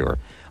 that's for sure.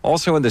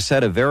 Also in the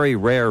set, a very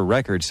rare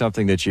record,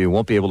 something that you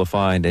won't be able to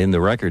find in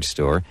the record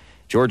store.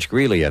 George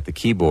Greeley at the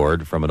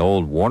keyboard from an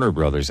old Warner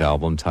Brothers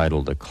album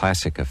titled A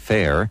Classic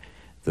Affair,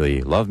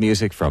 the love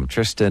music from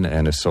Tristan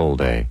and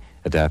Isolde,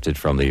 adapted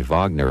from the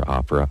Wagner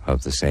opera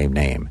of the same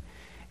name.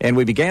 And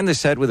we began the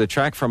set with a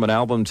track from an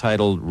album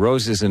titled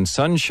Roses and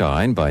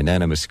Sunshine by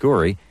Nana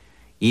Mouskouri.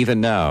 Even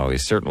Now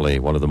is certainly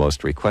one of the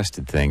most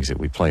requested things that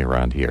we play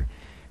around here.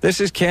 This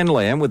is Ken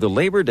Lamb with the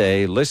Labor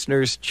Day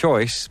Listener's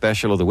Choice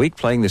Special of the Week,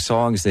 playing the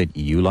songs that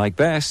you like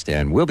best.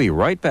 And we'll be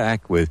right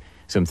back with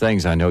some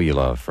things I know you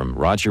love from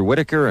Roger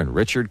Whittaker and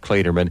Richard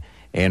Clayderman,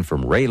 and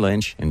from Ray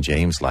Lynch and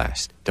James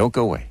Last. Don't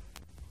go away.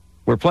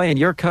 We're playing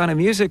your kind of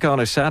music on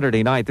a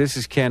Saturday night. This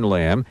is Ken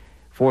Lamb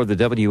for the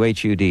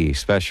WHUD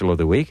Special of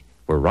the Week.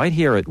 We're right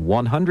here at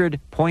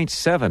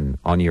 100.7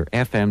 on your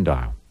FM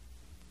dial.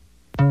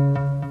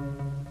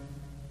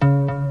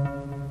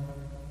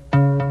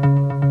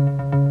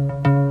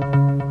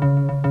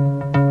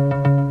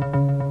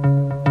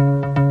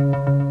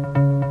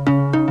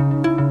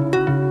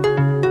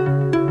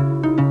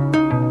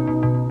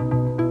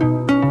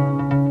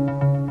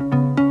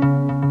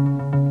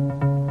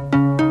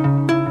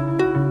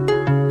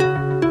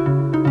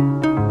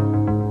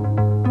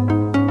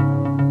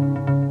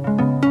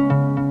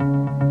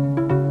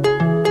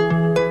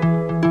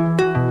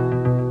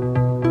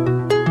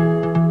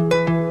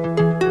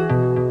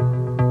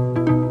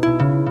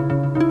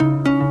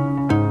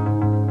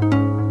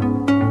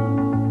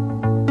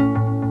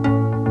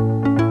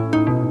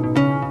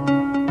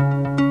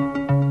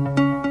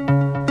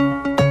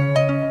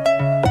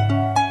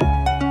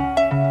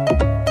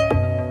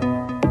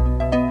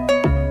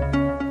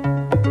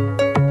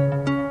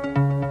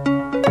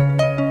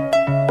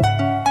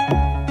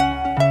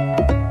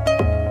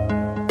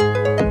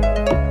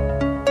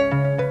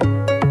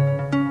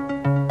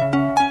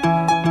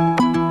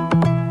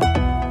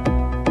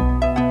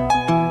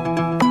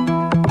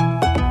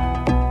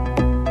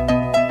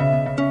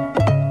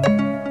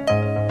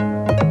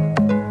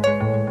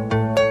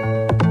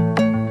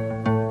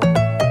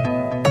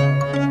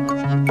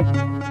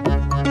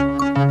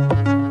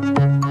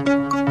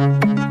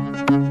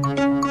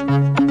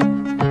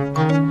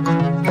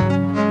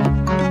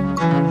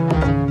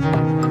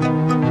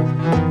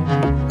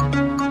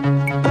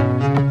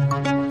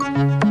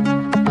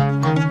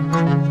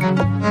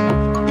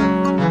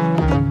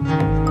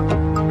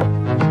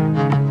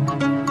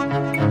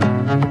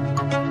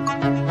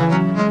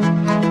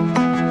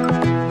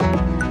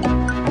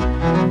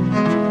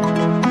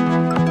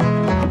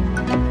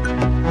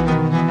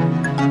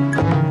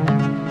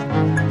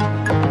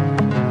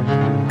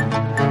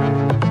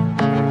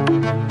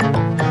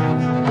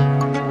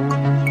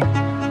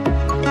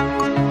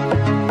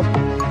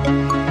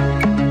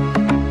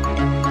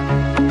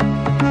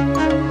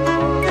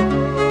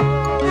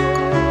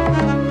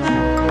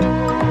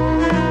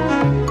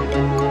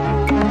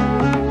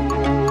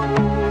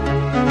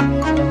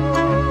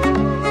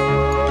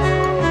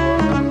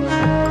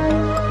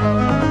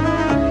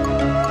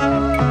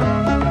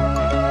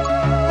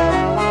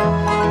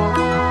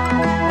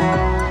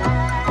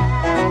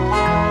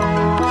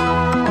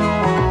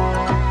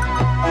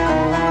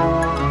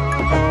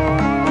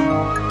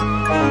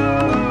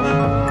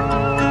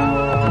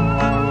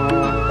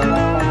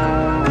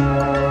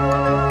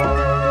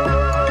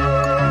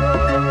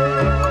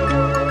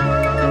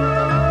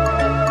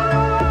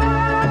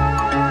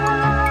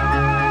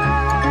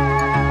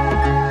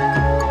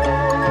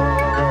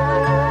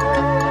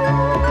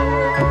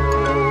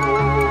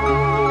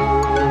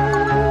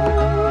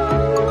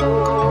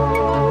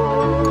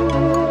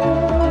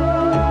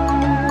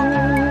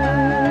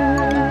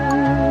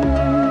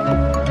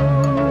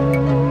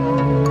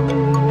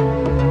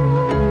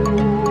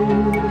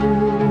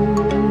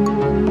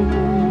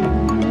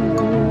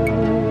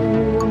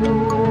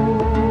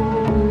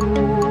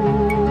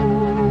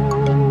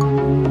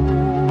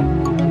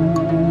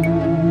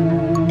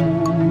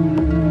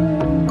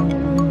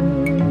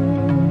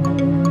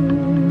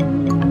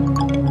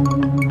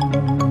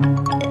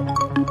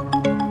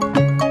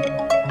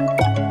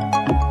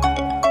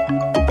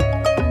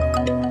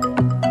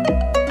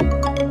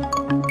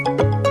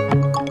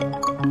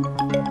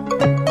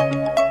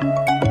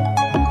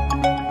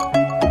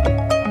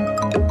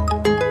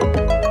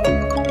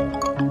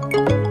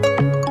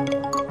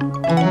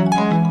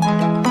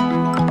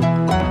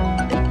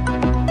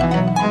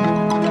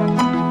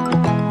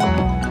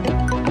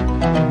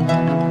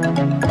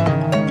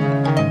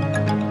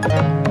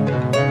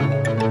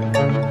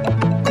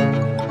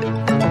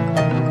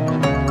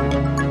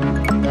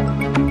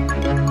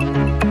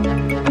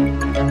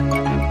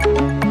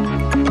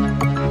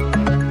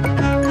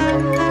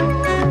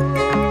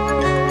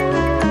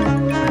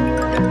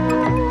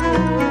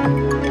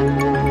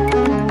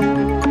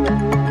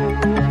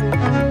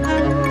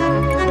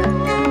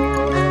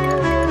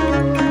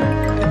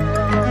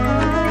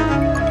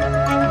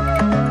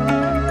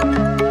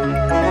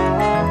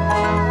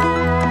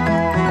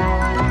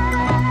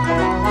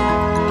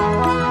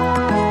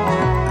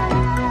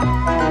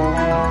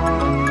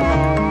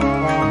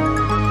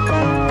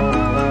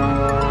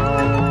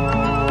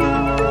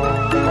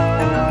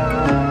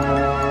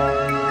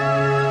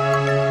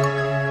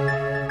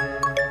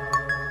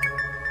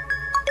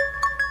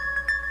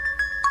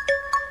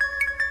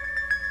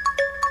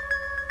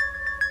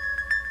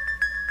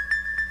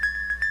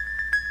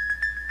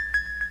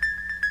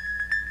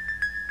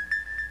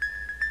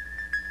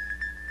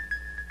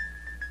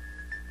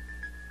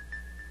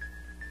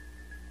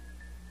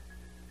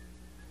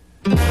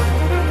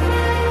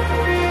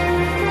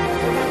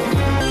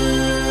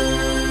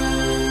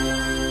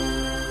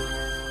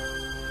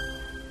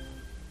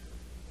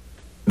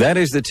 That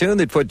is the tune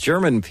that put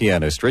German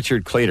pianist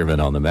Richard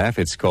Klederman on the map.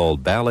 It's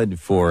called Ballad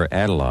for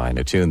Adeline,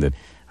 a tune that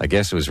I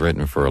guess was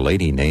written for a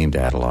lady named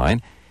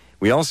Adeline.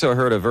 We also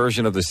heard a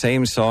version of the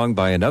same song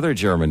by another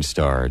German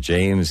star,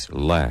 James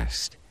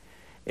Last.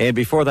 And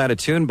before that, a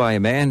tune by a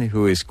man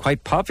who is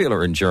quite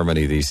popular in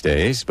Germany these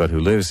days, but who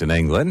lives in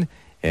England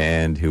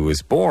and who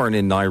was born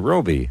in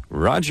Nairobi.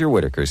 Roger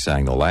Whittaker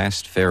sang The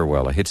Last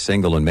Farewell, a hit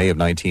single in May of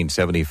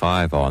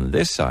 1975 on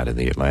this side of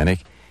the Atlantic,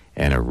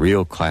 and a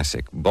real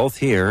classic, both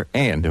here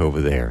and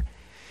over there.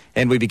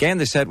 And we began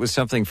the set with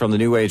something from the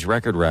New Age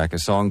record rack, a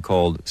song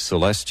called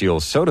Celestial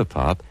Soda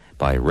Pop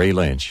by Ray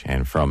Lynch,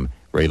 and from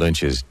Ray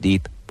Lynch's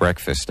Deep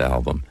Breakfast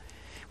album.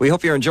 We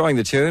hope you're enjoying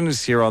the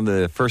tunes here on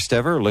the first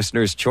ever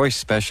Listener's Choice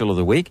Special of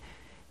the Week.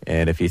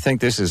 And if you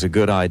think this is a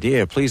good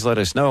idea, please let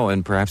us know,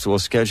 and perhaps we'll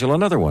schedule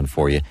another one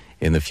for you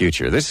in the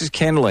future. This is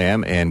Ken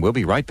Lamb, and we'll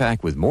be right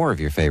back with more of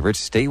your favorites.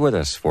 Stay with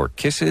us for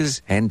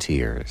Kisses and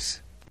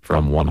Tears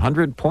from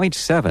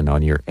 100.7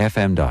 on your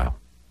FM dial.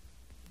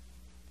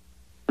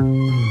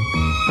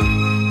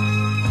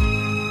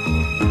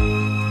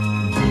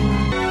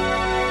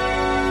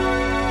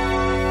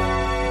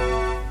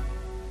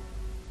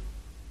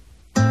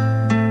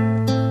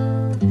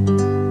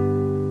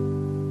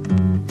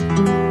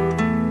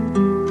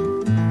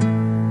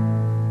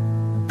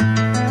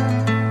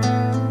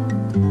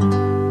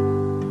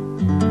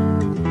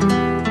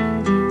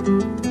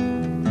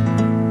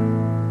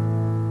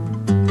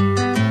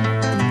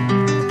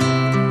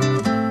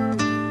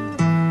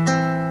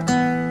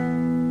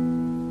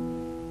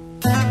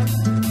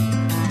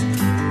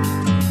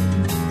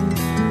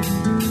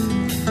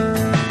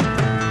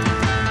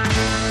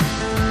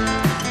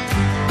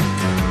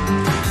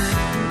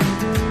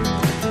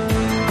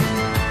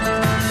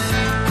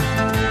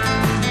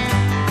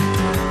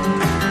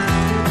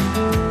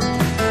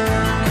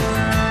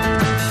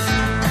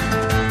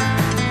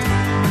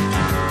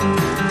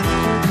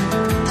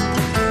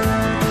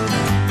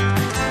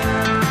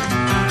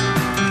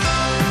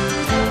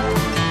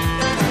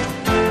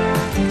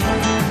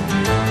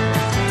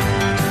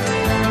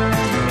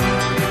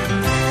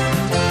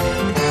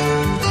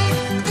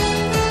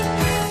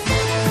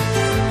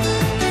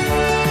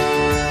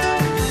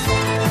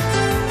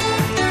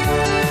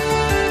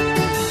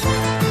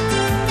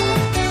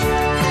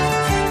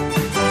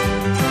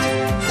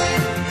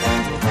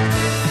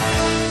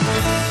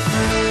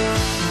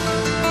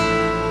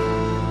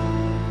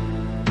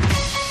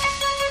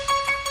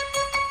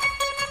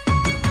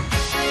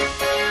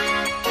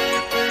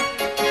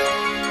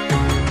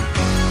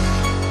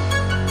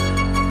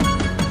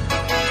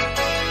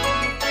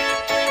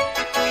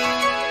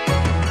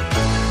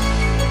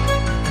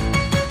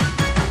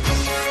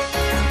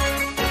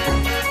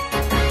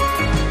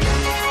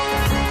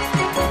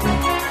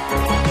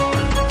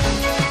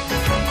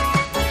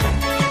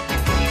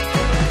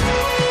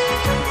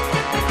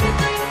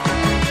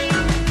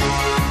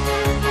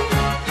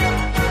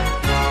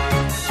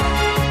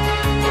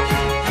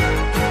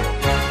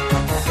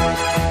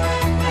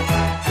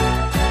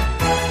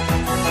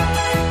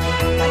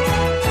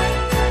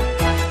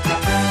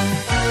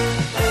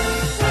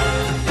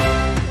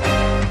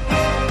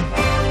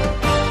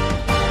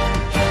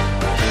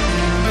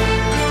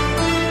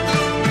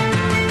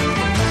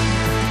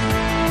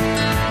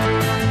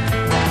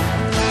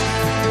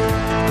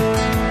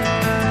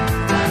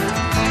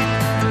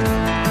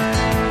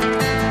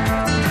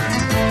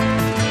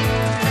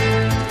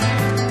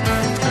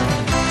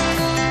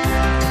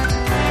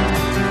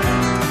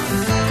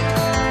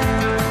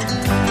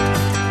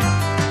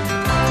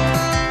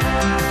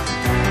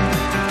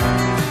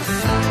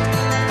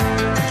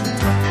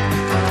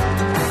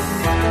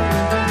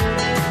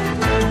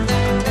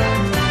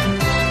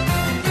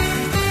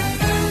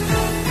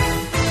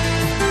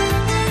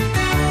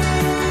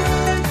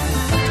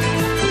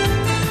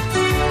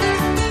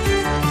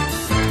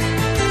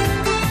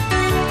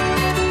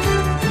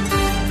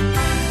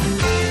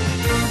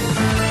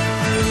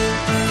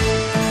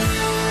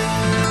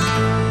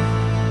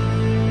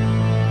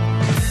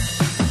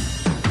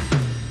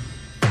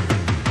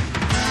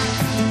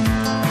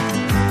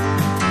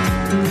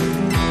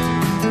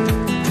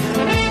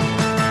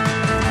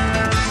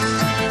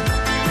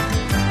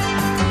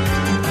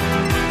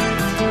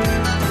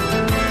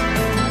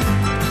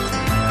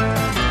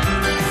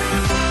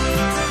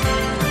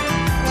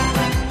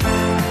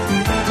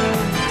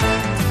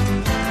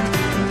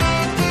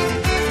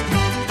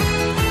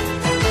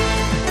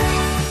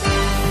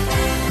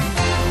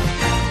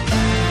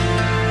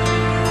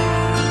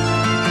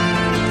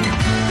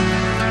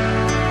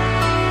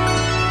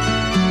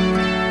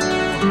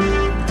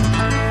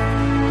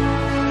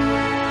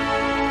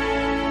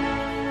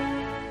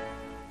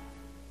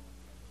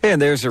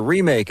 And there's a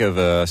remake of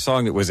a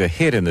song that was a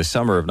hit in the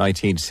summer of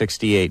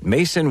 1968.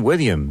 Mason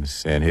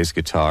Williams and his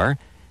guitar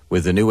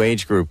with the new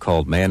age group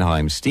called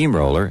Mannheim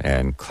Steamroller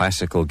and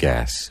Classical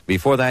Gas.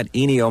 Before that,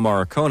 Ennio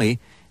Morricone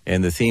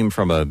and the theme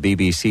from a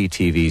BBC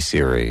TV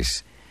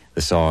series.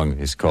 The song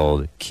is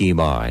called Ki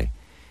Mai.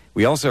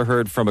 We also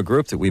heard from a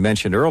group that we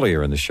mentioned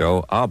earlier in the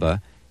show,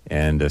 ABBA,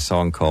 and a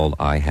song called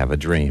I Have a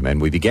Dream.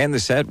 And we began the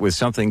set with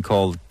something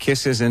called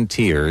Kisses and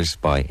Tears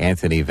by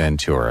Anthony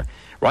Ventura.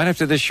 Right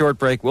after this short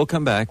break, we'll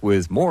come back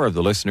with more of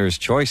the Listener's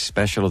Choice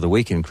Special of the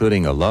Week,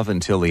 including A Love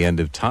Until the End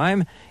of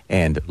Time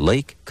and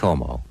Lake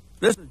Como.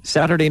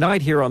 Saturday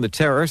night here on the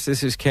Terrace,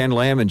 this is Ken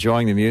Lamb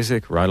enjoying the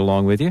music right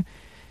along with you.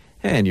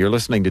 And you're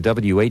listening to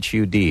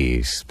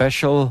WHUD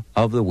Special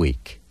of the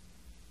Week.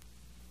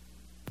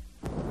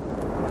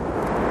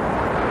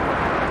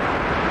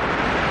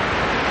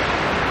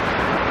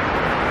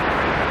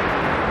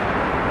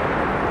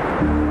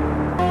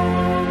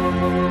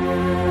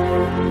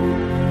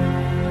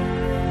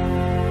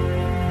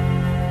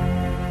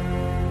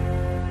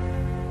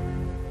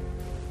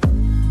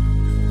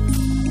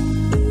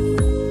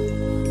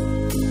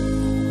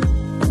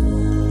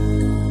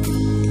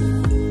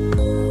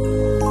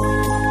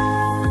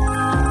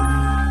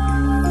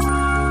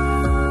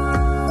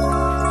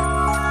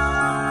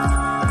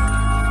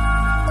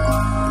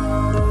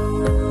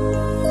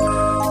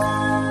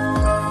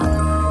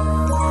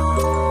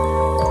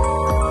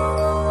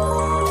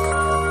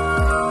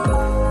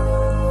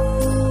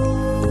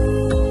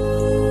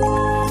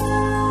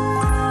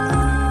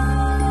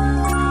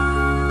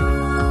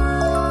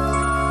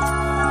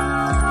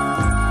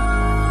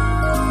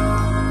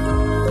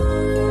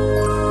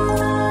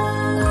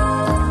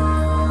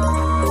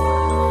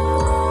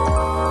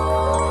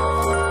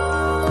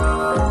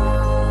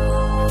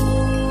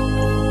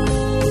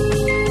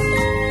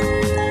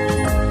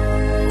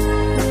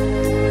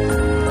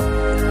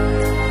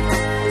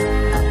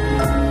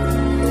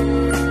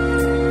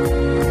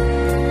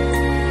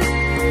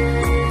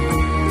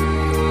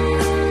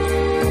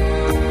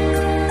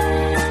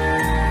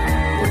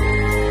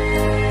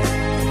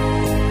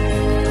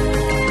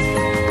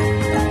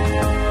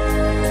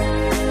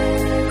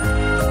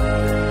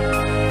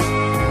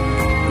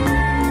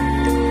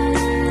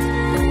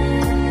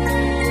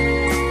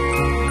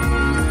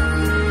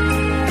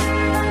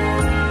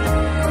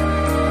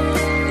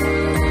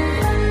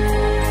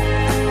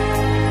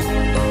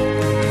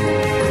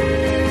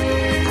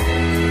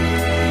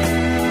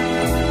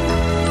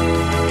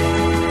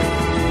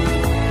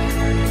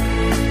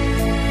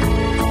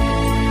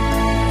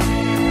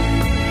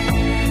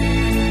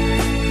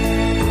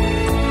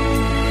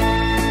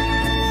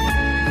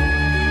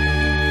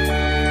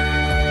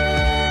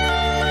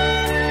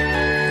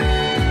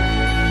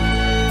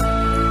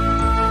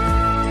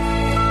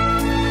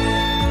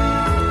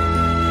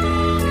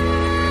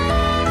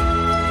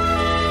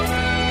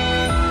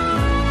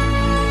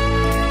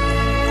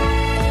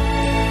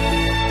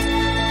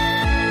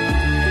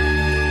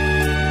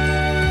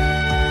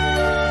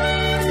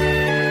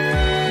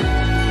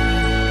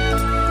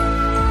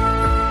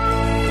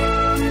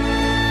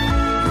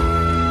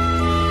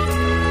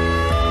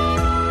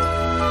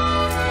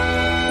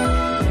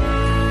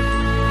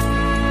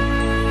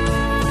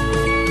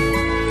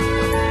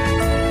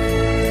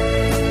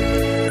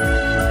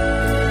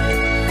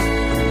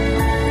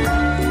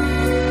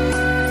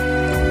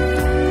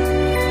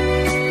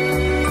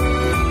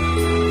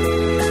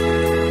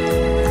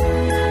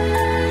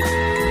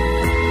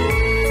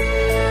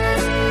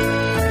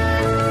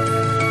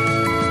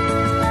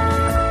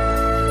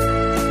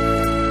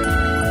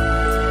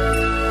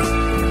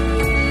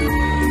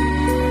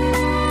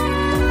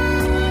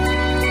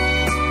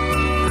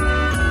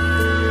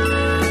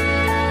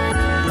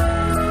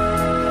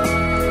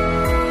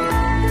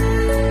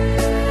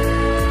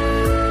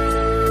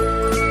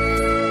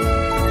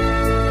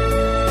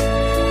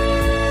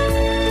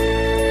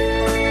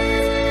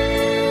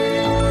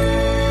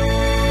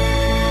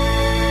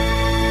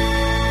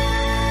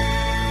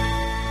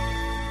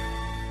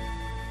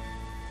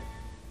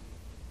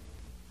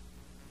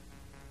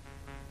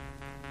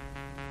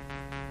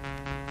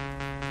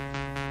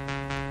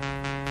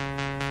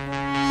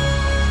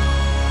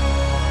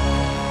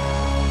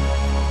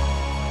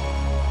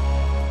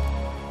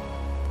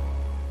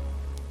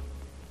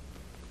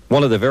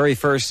 One of the very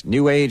first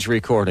New Age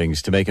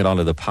recordings to make it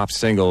onto the pop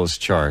singles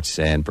charts,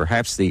 and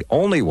perhaps the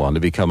only one to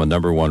become a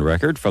 #1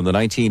 record, from the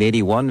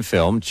 1981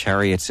 film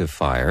Chariots of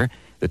Fire,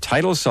 the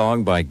title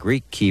song by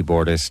Greek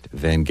keyboardist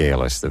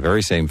Vangelis, the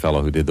very same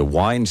fellow who did the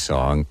Wine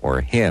Song,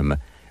 or Hymn,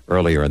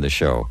 earlier in the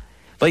show.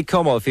 Lake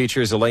Como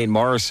features Elaine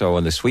Morrisseau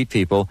and the Sweet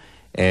People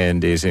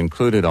and is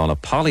included on a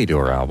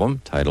Polydor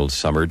album titled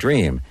Summer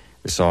Dream.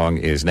 The song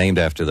is named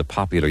after the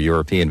popular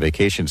European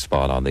vacation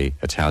spot on the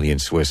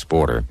Italian-Swiss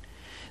border.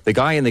 The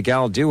guy and the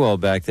gal duo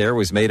back there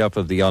was made up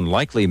of the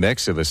unlikely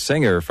mix of a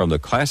singer from the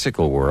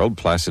classical world,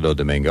 Placido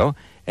Domingo,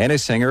 and a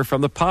singer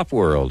from the pop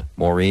world,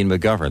 Maureen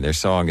McGovern. Their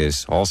song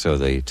is also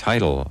the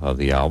title of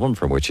the album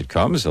from which it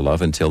comes, A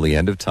Love Until the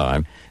End of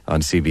Time,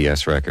 on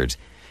CBS Records.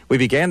 We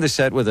began the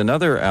set with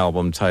another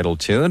album title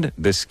tune,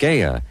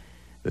 Biscaya,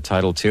 the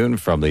title tune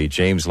from the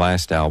James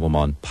Last album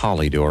on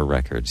Polydor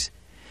Records.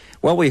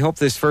 Well, we hope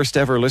this first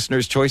ever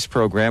Listener's Choice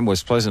program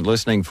was pleasant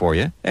listening for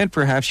you, and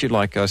perhaps you'd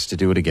like us to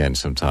do it again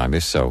sometime.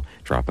 If so,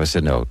 drop us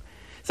a note.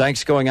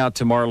 Thanks going out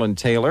to Marlon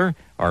Taylor,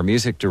 our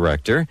music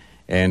director,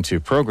 and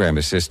to program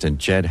assistant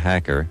Jed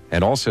Hacker,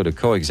 and also to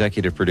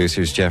co-executive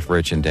producers Jeff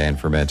Rich and Dan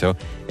Fermento.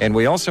 And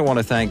we also want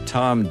to thank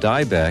Tom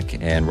Dybeck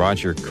and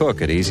Roger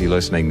Cook at Easy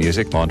Listening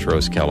Music,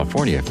 Montrose,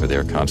 California, for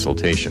their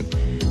consultation.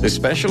 The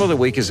special of the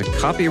week is a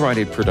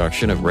copyrighted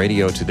production of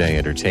Radio Today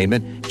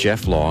Entertainment,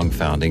 Jeff Long,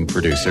 founding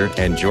producer,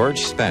 and George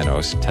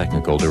Spanos,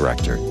 technical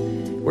director.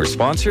 We're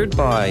sponsored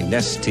by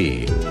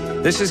Nestea.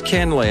 This is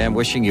Ken Lamb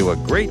wishing you a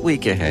great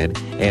week ahead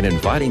and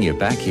inviting you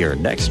back here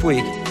next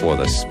week for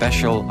the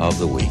special of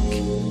the week.